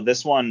 And so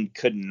this one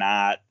could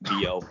not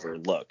be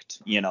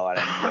overlooked. You know what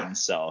I mean?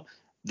 So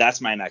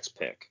that's my next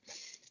pick.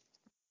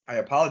 I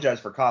apologize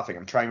for coughing.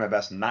 I'm trying my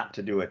best not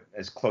to do it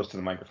as close to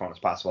the microphone as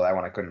possible. That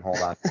one I couldn't hold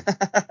on.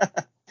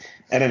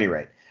 At any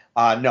rate,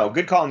 no,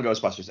 good call on the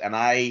Ghostbusters. And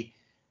I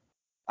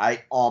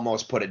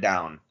almost put it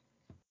down.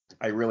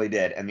 I really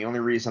did. And the only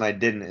reason I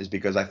didn't is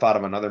because I thought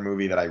of another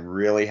movie that I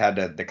really had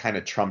to that kind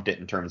of trumped it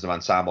in terms of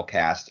ensemble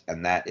cast,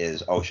 and that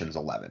is Ocean's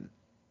 11.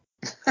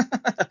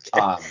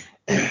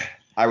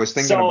 I was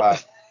thinking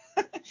about...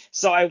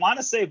 So I want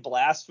to say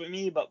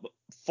Blasphemy, but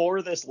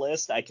for this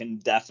list, I can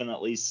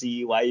definitely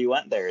see why you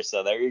went there.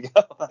 So there you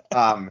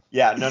go.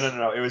 Yeah,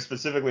 no. It was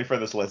specifically for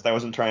this list. I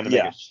wasn't trying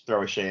to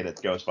throw a shade at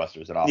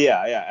Ghostbusters at all.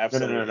 Yeah,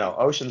 absolutely. No.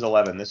 Ocean's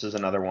 11. This is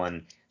another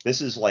one.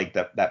 This is like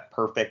that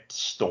perfect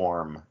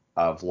storm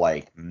of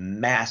like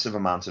massive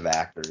amounts of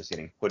actors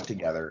getting put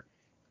together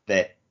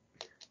that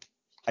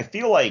I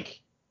feel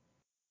like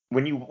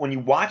when you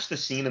watch the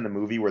scene in the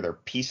movie where they're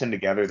piecing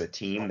together the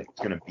team that's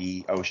going to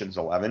be Ocean's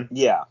 11,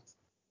 Yeah.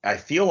 I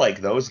feel like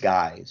those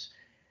guys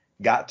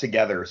got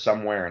together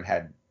somewhere and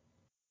had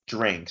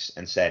drinks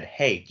and said,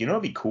 "Hey, you know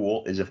what'd be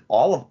cool is if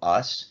all of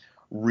us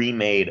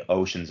remade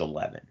Ocean's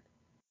 11."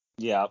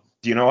 Yeah.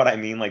 Do you know what I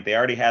mean? Like they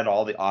already had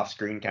all the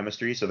off-screen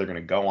chemistry, so they're going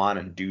to go on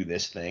and do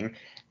this thing.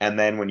 And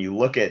then when you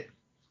look at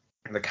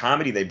the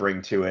comedy they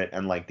bring to it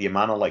and like the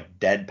amount of like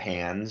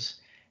deadpans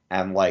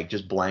and like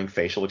just blank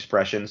facial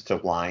expressions to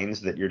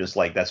lines that you're just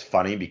like, that's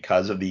funny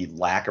because of the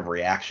lack of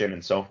reaction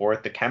and so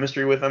forth. The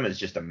chemistry with them is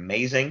just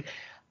amazing.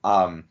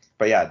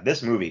 But yeah,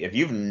 this movie, if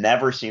you've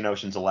never seen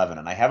Ocean's 11,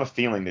 and I have a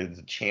feeling there's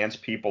a chance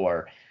people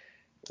are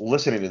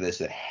listening to this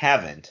that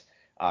haven't,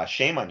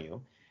 shame on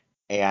you,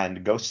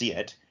 and go see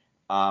it.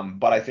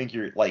 But I think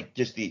you're like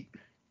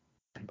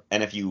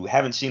and if you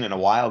haven't seen it in a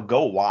while,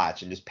 go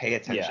watch and just pay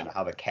attention to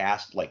how the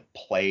cast like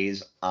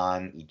plays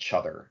on each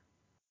other.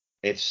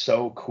 It's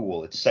so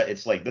cool.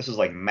 It's like this is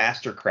like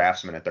master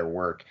craftsmen at their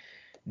work,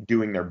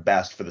 doing their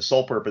best for the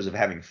sole purpose of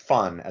having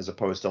fun as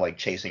opposed to like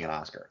chasing an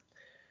Oscar.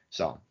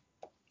 So.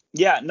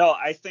 Yeah, no,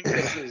 I think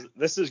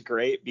this is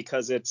great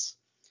because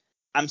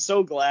I'm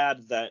so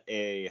glad that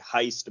a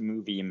heist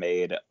movie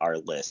made our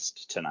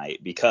list tonight,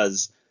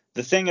 because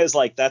the thing is,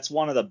 like, that's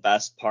one of the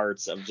best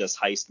parts of just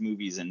heist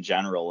movies in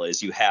general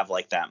is you have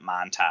like that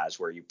montage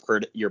where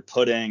you're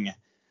putting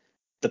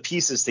the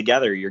pieces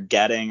together. You're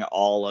getting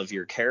all of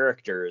your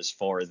characters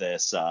for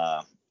this,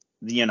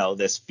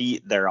 this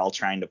feat they're all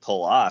trying to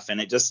pull off. And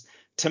it just,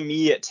 to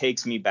me, it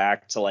takes me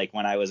back to like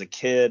when I was a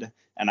kid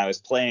and I was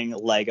playing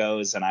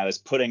Legos and I was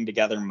putting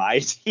together my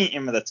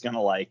team that's going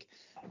to like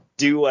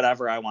do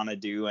whatever I want to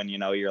do. And,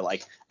 you're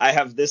like, I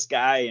have this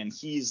guy and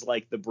he's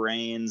like the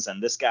brains,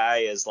 and this guy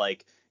is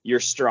like your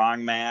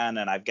strong man,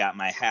 and I've got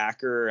my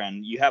hacker,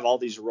 and you have all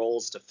these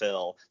roles to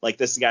fill. Like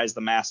this guy's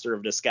the master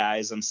of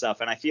disguise and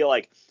stuff. And I feel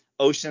like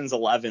Ocean's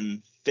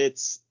 11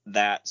 fits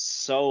that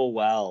so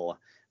well,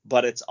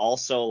 but it's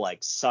also like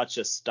such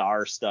a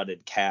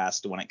star-studded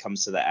cast when it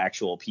comes to the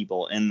actual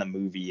people in the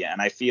movie.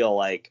 And I feel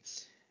like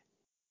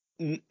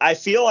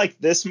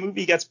this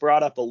movie gets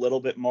brought up a little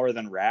bit more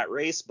than Rat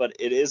Race, but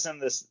it is in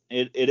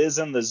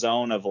the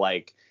zone of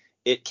like,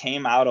 it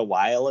came out a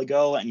while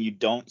ago and you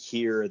don't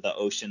hear the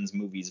Ocean's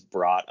movies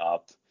brought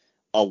up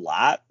a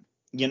lot,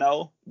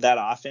 that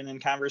often in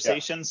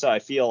conversation. Yeah. So I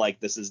feel like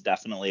this is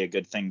definitely a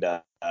good thing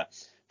to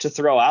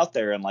throw out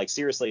there. And like,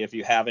 seriously, if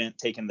you haven't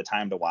taken the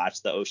time to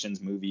watch the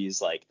Ocean's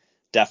movies, like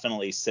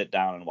definitely sit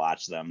down and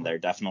watch them. They're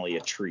definitely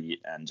a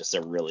treat and just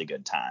a really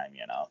good time,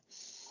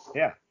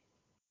 Yeah.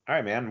 All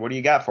right, man. What do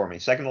you got for me?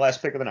 Second to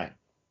last pick of the night.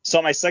 So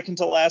my second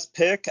to last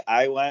pick,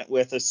 I went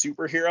with a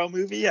superhero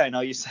movie. I know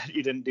you said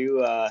you didn't do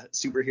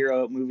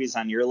superhero movies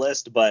on your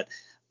list, but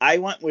I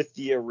went with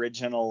the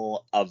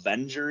original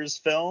Avengers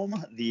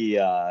film,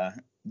 the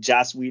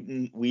Joss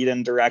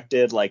Whedon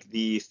directed, like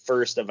the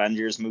first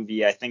Avengers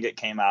movie. I think it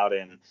came out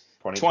in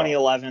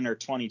 2011 or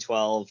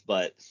 2012,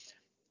 but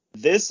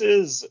this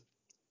is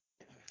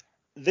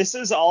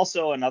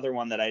also another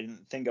one that I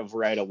didn't think of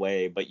right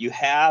away. But you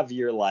have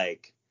your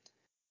like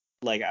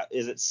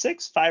is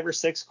it 5 or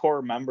 6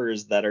 core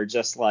members that are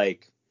just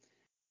like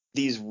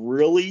these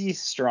really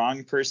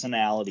strong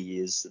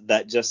personalities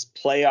that just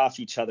play off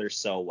each other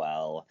so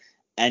well.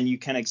 And you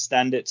can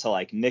extend it to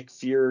like Nick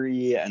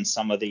Fury and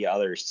some of the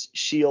other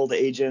SHIELD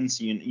agents.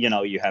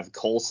 You have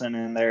Coulson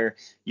in there.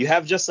 You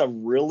have just a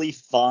really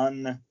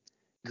fun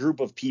group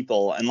of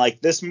people. And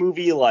like this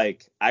movie,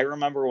 like I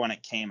remember when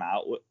it came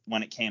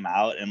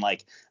out and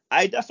like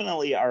I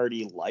definitely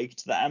already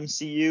liked the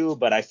MCU,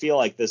 but I feel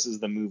like this is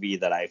the movie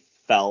that I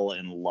fell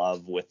in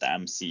love with the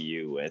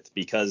MCU with,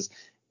 because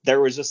there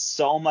was just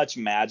so much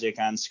magic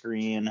on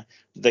screen.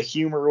 The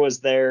humor was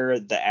there.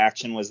 The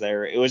action was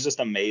there. It was just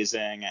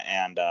amazing.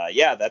 And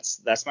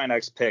that's my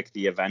next pick,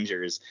 The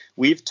Avengers.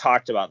 We've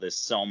talked about this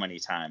so many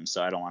times,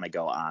 so I don't want to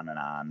go on and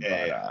on.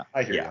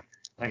 I hear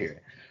you.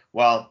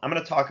 Well, I'm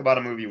going to talk about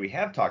a movie we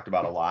have talked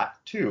about a lot,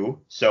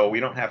 too, so we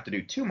don't have to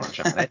do too much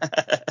on it.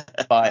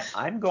 But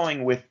I'm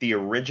going with the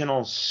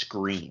original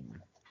Scream.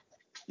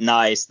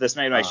 Nice. This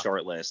made my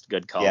short list.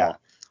 Good call. Yeah.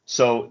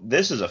 So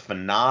this is a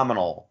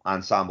phenomenal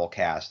ensemble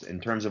cast in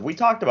terms of, we've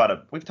talked about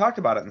it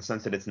in the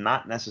sense that it's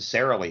not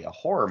necessarily a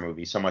horror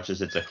movie so much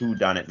as it's a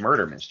whodunit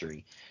murder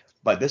mystery.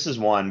 But this is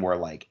one where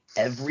like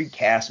every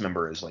cast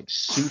member is like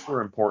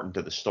super important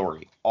to the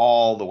story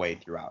all the way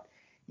throughout.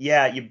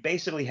 Yeah, you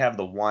basically have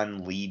the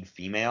one lead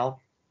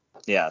female.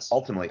 Yes.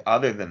 Ultimately,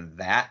 other than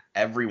that,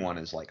 everyone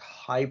is like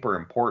hyper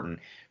important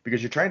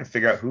because you're trying to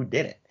figure out who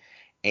did it.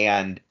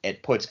 And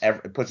it puts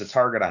a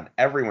target on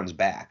everyone's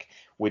back,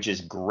 which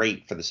is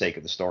great for the sake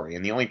of the story.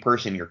 And the only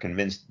person you're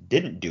convinced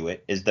didn't do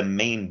it is the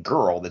main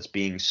girl that's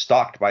being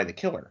stalked by the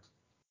killer.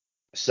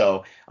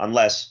 So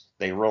unless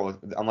they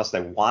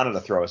wanted to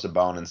throw us a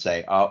bone and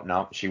say, oh,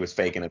 no, she was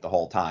faking it the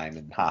whole time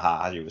and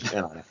she was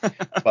in on it.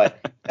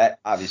 But that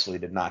obviously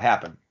did not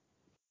happen.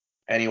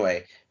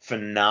 Anyway,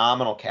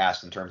 phenomenal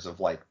cast in terms of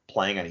like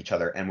playing on each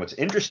other. And what's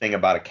interesting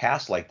about a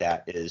cast like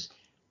that is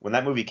when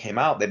that movie came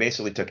out, they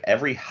basically took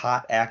every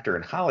hot actor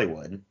in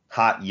Hollywood,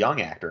 hot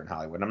young actor in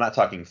Hollywood. I'm not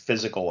talking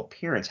physical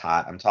appearance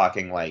hot. I'm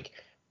talking like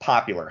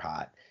popular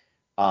hot.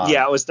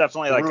 Yeah, it was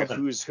definitely like a threw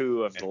 'em who's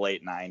who of the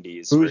late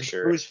 90s in- for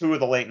sure. Who's who of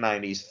the late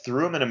 90s,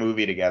 threw them in a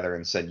movie together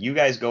and said, you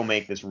guys go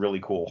make this really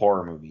cool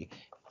horror movie.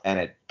 And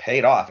it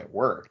paid off. It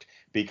worked.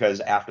 Because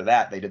after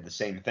that, they did the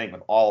same thing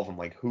with all of them,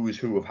 like who's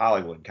who of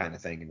Hollywood kind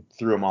of thing, and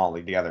threw them all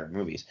together in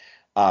movies.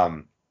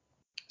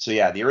 So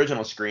yeah, the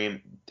original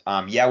Scream.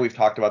 Yeah, we've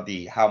talked about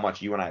how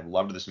much you and I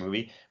loved this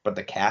movie, but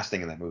the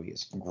casting in that movie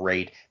is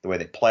great. The way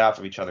they play off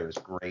of each other is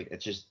great.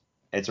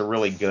 It's a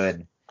really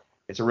good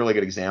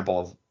example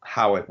of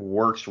how it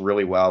works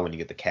really well when you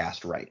get the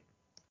cast right.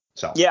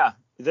 So yeah,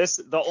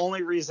 the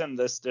only reason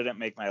this didn't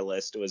make my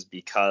list was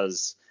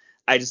because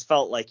I just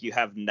felt like you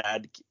have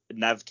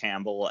Neve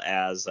Campbell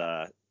as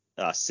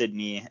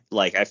Sydney.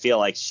 Like, I feel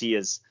like she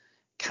is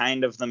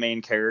kind of the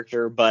main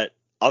character, but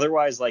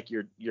otherwise, like,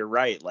 you're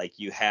right. Like,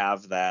 you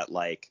have that,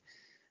 like,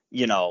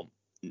 you know,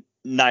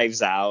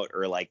 Knives Out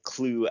or like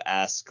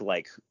Clue-esque,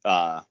 like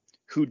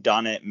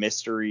whodunit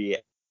mystery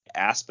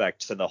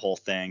aspect to the whole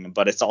thing,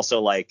 but it's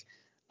also like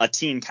a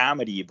teen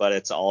comedy, but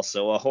it's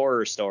also a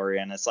horror story,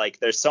 and it's like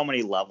there's so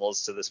many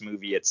levels to this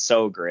movie. It's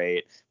so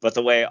great, but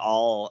the way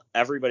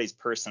everybody's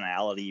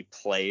personality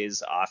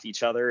plays off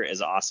each other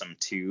is awesome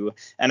too.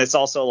 And it's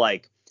also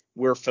like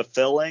we're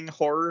fulfilling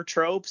horror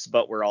tropes,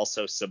 but we're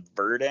also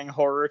subverting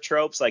horror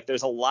tropes. Like,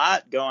 there's a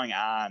lot going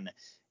on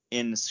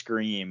in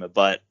Scream,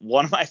 but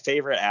one of my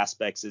favorite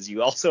aspects is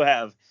you also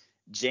have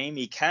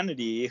Jamie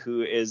Kennedy,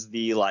 who is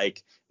the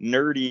like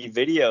nerdy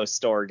video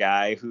store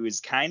guy who is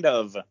kind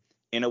of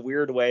in a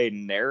weird way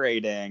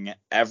narrating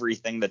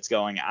everything that's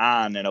going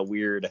on in a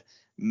weird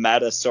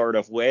meta sort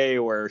of way,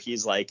 where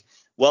he's like,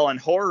 well, in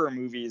horror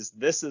movies,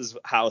 this is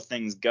how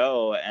things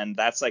go. And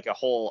that's like a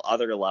whole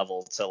other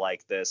level to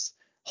like this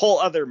whole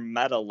other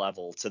meta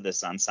level to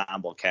this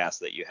ensemble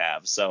cast that you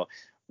have. So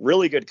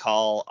really good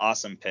call.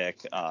 Awesome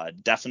pick.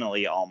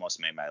 Definitely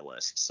almost made my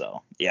list.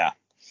 So yeah.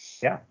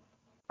 yeah.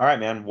 All right,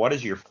 man. What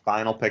is your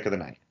final pick of the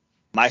night?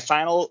 My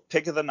final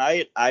pick of the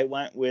night, I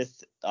went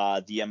with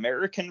the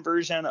American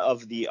version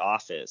of The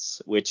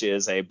Office, which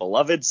is a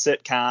beloved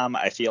sitcom.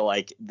 I feel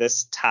like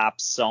this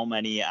tops so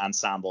many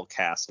ensemble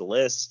cast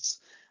lists.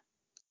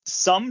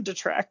 Some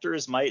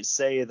detractors might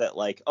say that,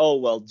 like, oh,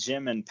 well,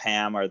 Jim and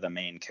Pam are the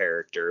main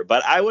character.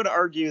 But I would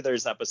argue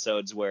there's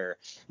episodes where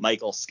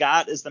Michael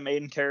Scott is the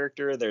main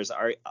character. There's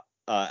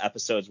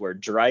episodes where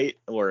Dwight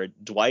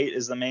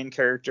is the main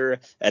character,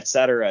 et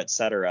cetera, et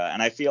cetera.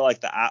 And I feel like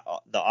the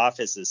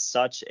Office is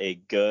such a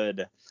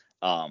good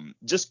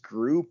just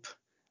group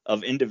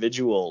of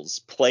individuals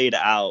played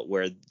out,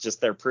 where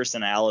just their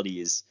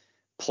personalities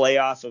play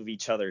off of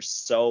each other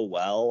so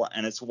well.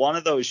 And it's one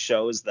of those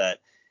shows that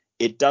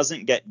it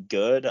doesn't get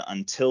good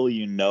until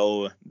you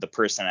know the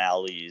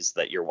personalities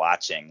that you're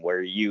watching,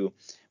 where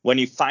when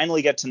you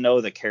finally get to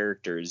know the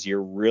characters, you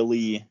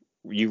really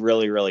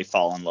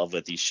fall in love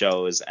with these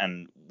shows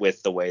and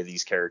with the way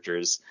these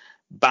characters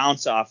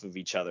bounce off of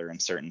each other in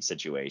certain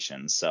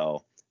situations.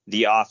 So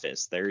The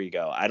Office, there you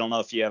go. I don't know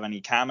if you have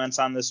any comments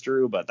on this,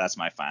 Drew, but that's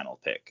my final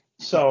pick.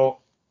 So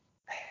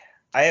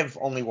I have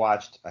only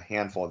watched a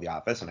handful of The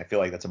Office, and I feel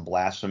like that's a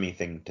blasphemy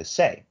thing to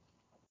say.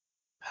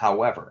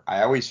 However,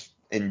 I always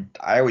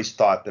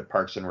thought that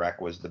Parks and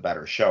Rec was the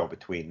better show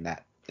between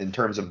that, in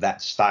terms of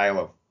that style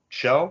of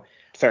show.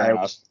 Fair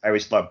enough. I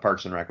always thought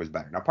Parks and Rec was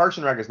better. Now, Parks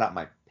and Rec is not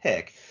my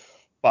pick,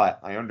 but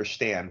I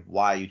understand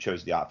why you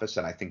chose The Office,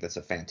 and I think that's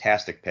a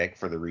fantastic pick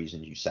for the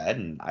reasons you said,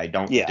 and I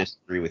don't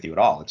disagree with you at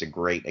all. It's a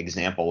great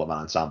example of an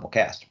ensemble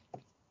cast.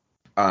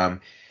 I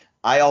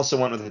also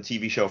went with a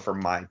TV show for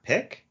my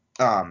pick.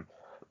 My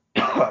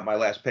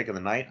last pick of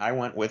the night, I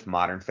went with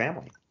Modern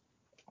Family.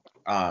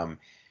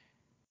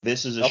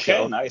 This is a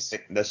show. Nice.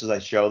 This is a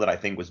show that I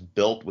think was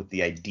built with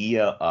the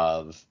idea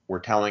of, we're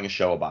telling a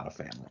show about a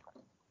family.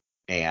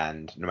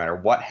 And no matter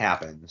what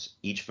happens,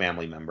 each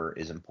family member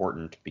is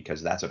important,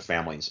 because that's what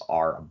families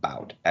are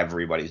about.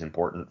 Everybody's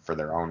important for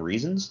their own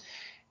reasons.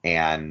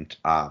 And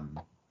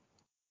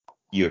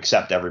you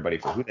accept everybody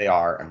for who they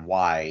are and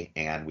why,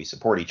 and we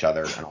support each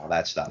other and all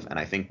that stuff. And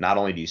I think not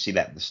only do you see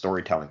that in the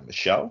storytelling of the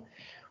show,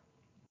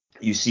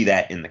 you see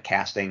that in the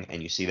casting,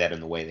 and you see that in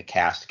the way the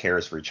cast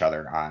cares for each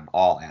other on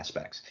all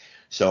aspects.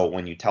 So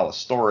when you tell a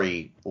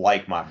story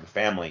like Modern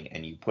Family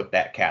and you put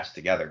that cast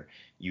together,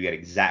 you get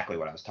exactly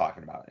what I was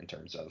talking about in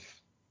terms of,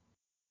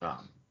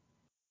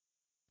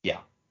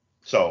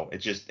 So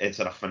it's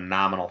a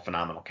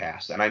phenomenal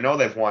cast. And I know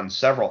they've won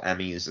several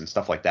Emmys and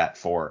stuff like that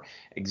for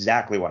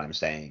exactly what I'm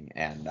saying.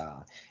 And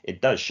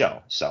it does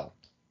show. So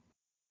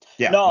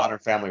yeah, Modern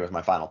Family was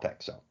my final pick.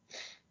 So.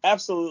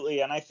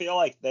 Absolutely. And I feel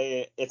like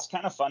it's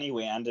kind of funny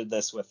we ended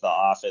this with The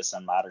Office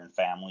and Modern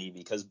Family,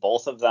 because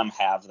both of them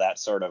have that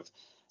sort of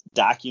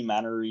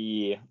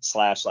documentary /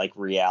 like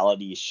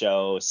reality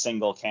show,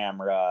 single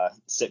camera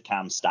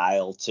sitcom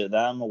style to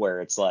them,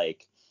 where it's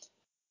like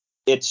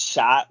it's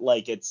shot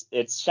like it's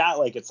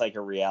like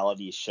a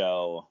reality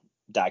show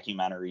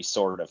documentary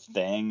sort of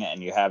thing,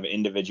 and you have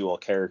individual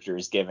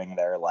characters giving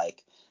their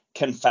like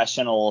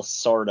confessional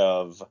sort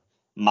of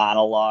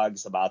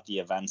monologues about the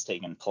events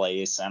taking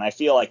place. And I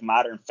feel like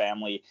Modern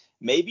Family,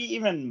 maybe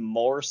even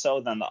more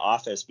so than The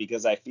Office,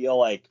 because I feel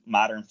like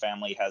Modern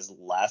Family has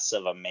less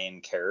of a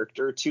main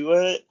character to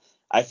it.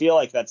 I feel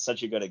like that's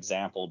such a good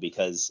example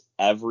because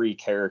every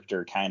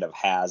character kind of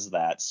has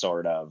that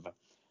sort of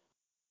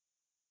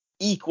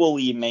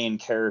equally main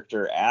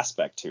character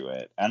aspect to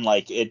it. And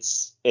like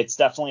it's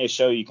definitely a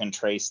show you can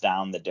trace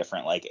down the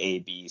different like A,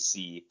 B,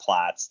 C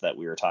plots that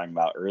we were talking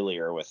about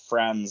earlier with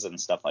Friends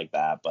and stuff like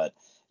that. But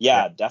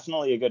yeah,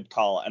 definitely a good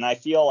call. And I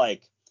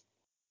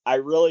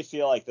really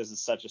feel like this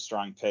is such a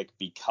strong pick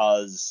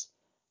because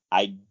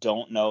I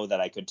don't know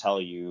that I could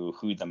tell you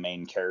who the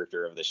main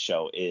character of the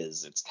show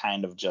is. It's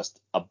kind of just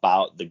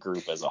about the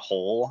group as a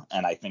whole.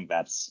 And I think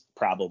that's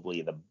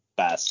probably the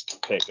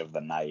best pick of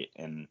the night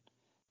in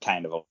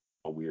kind of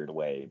a weird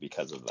way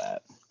because of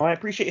that. Well, I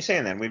appreciate you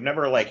saying that. We've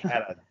never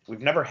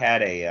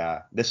had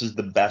a this is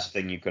the best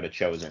thing you could have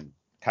chosen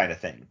kind of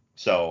thing.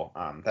 So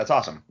that's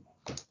awesome.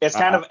 It's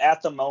kind of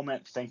at the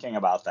moment thinking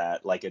about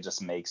that, like it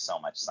just makes so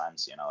much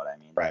sense. You know what I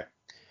mean? Right.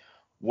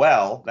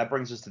 Well, that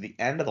brings us to the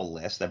end of the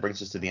list. That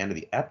brings us to the end of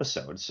the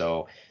episode.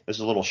 So this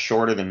is a little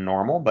shorter than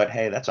normal, but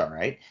hey, that's all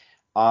right.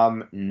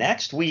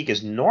 Next week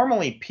is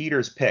normally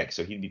Peter's pick,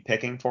 so he'd be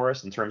picking for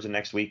us in terms of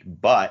next week,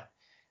 but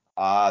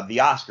the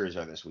Oscars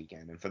are this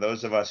weekend. And for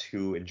those of us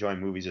who enjoy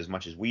movies as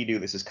much as we do,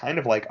 this is kind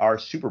of like our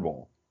Super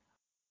Bowl.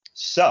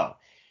 So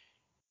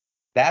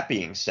that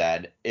being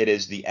said, it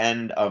is the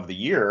end of the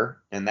year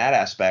in that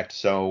aspect.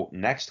 So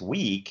next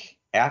week,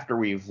 after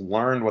we've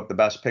learned what the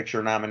Best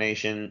Picture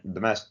nomination, the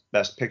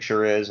Best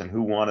Picture is and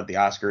who won at the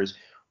Oscars,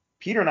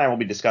 Peter and I will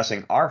be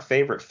discussing our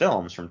favorite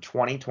films from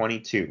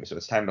 2022. So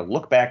it's time to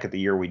look back at the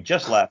year we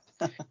just left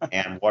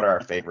and what are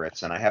our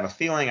favorites. And I have a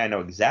feeling I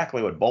know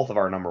exactly what both of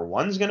our number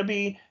one's going to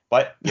be,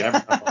 but you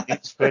never know.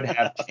 Things could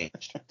have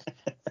changed.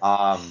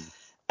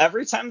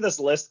 Every time this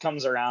list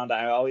comes around,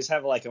 I always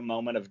have like a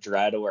moment of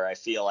dread where I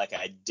feel like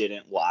I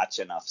didn't watch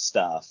enough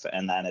stuff.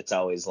 And then it's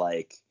always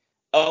like,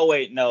 oh,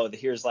 wait, no,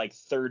 here's like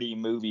 30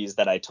 movies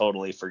that I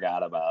totally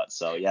forgot about.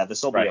 So, yeah,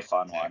 this will be a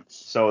fun one.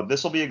 So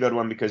this will be a good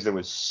one because there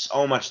was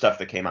so much stuff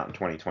that came out in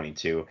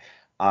 2022.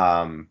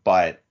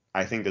 But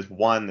I think there's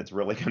one that's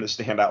really going to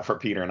stand out for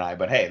Peter and I.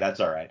 But, hey, that's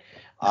all right.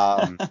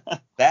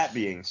 That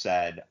being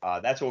said,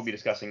 that's what we'll be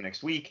discussing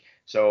next week.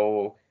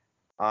 So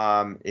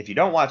if you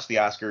don't watch the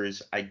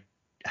Oscars, I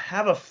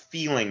have a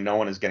feeling no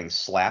one is getting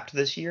slapped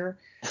this year.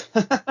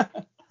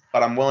 But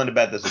I'm willing to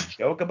bet there's a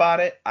joke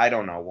about it. I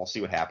don't know. We'll see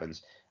what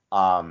happens.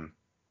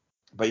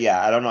 But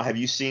yeah, I don't know. Have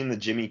you seen the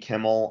Jimmy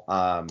Kimmel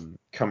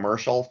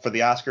commercial for the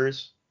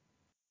Oscars?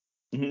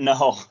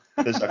 No.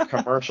 There's a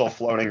commercial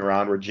floating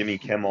around where Jimmy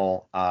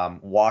Kimmel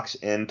walks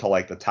into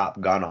like the Top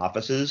Gun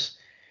offices,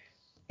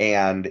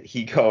 and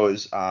he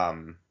goes,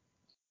 and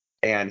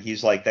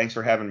he's like, "Thanks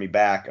for having me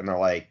back." And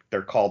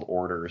they're called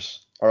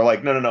orders, or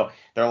like, no.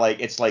 They're like,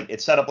 it's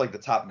set up like the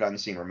Top Gun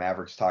scene where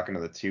Maverick's talking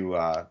to the two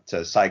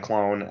to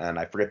Cyclone, and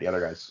I forget the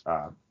other guy's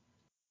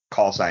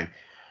call sign,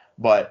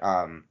 but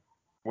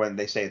when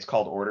they say it's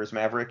called orders,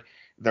 Maverick,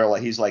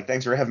 he's like,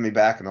 "Thanks for having me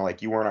back," and they're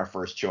like, "You weren't our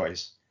first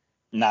choice."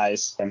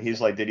 Nice. And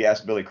he's like, "Did you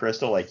ask Billy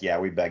Crystal?" Like, "Yeah,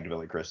 we begged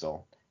Billy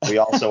Crystal. We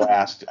also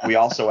asked,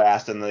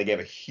 and then they gave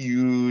a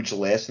huge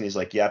list, and he's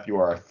like, "Yep, you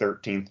are our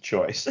 13th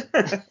choice."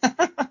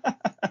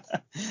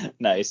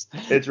 Nice.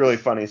 It's really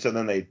funny. So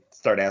then they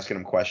start asking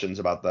him questions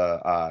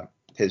about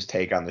his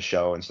take on the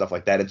show and stuff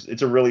like that.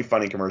 It's a really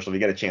funny commercial. If you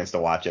get a chance to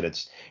watch it,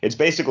 it's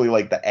basically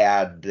like the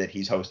ad that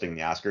he's hosting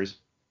the Oscars.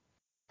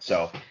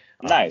 So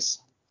nice.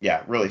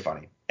 Yeah, really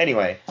funny.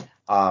 Anyway,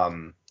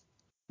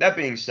 that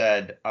being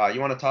said, you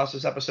want to toss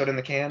this episode in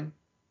the can?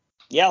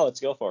 Yeah,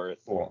 let's go for it.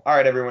 Cool. All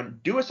right, everyone,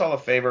 do us all a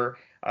favor.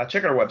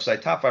 Check out our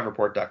website,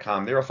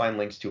 top5report.com. There you'll find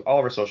links to all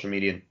of our social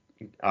media,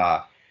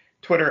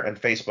 Twitter and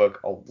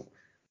Facebook,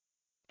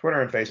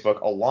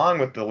 along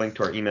with the link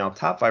to our email,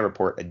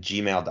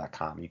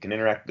 top5report@gmail.com. You can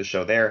interact with the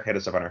show there. Hit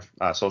us up on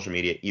our social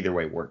media. Either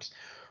way works.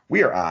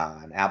 We are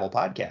on Apple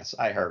Podcasts,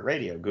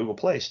 iHeartRadio, Google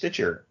Play,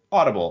 Stitcher,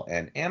 Audible,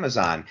 and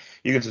Amazon.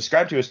 You can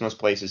subscribe to us in those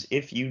places.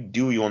 If you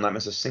do, you will not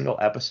miss a single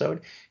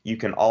episode. You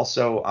can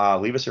also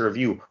leave us a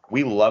review.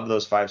 We love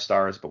those 5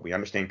 stars, but we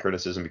understand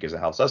criticism because it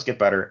helps us get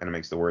better and it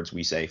makes the words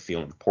we say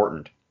feel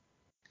important.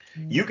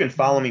 You can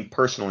follow me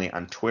personally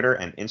on Twitter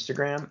and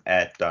Instagram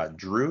at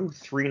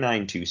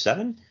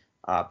Drew3927.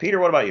 Peter,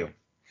 what about you?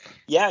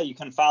 Yeah, you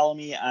can follow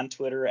me on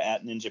Twitter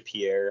at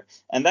NinjaPierre,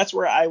 and that's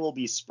where I will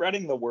be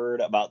spreading the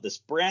word about this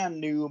brand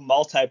new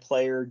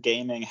multiplayer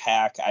gaming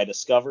hack I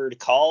discovered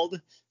called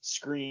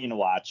screen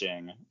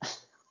watching.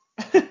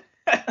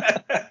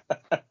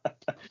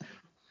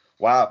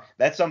 Wow,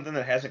 that's something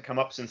that hasn't come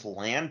up since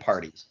LAN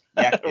parties.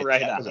 Yeah,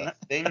 right that on. was a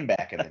thing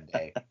back in the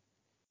day.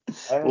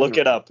 Look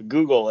it up.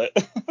 Google it.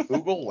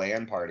 Google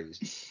LAN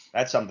parties.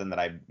 That's something that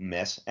I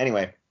miss.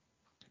 Anyway,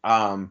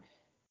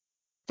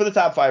 for the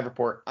Top 5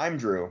 Report, I'm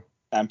Drew.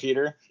 I'm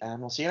Peter.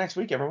 And we'll see you next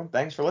week, everyone.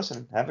 Thanks for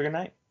listening. Have a good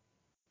night.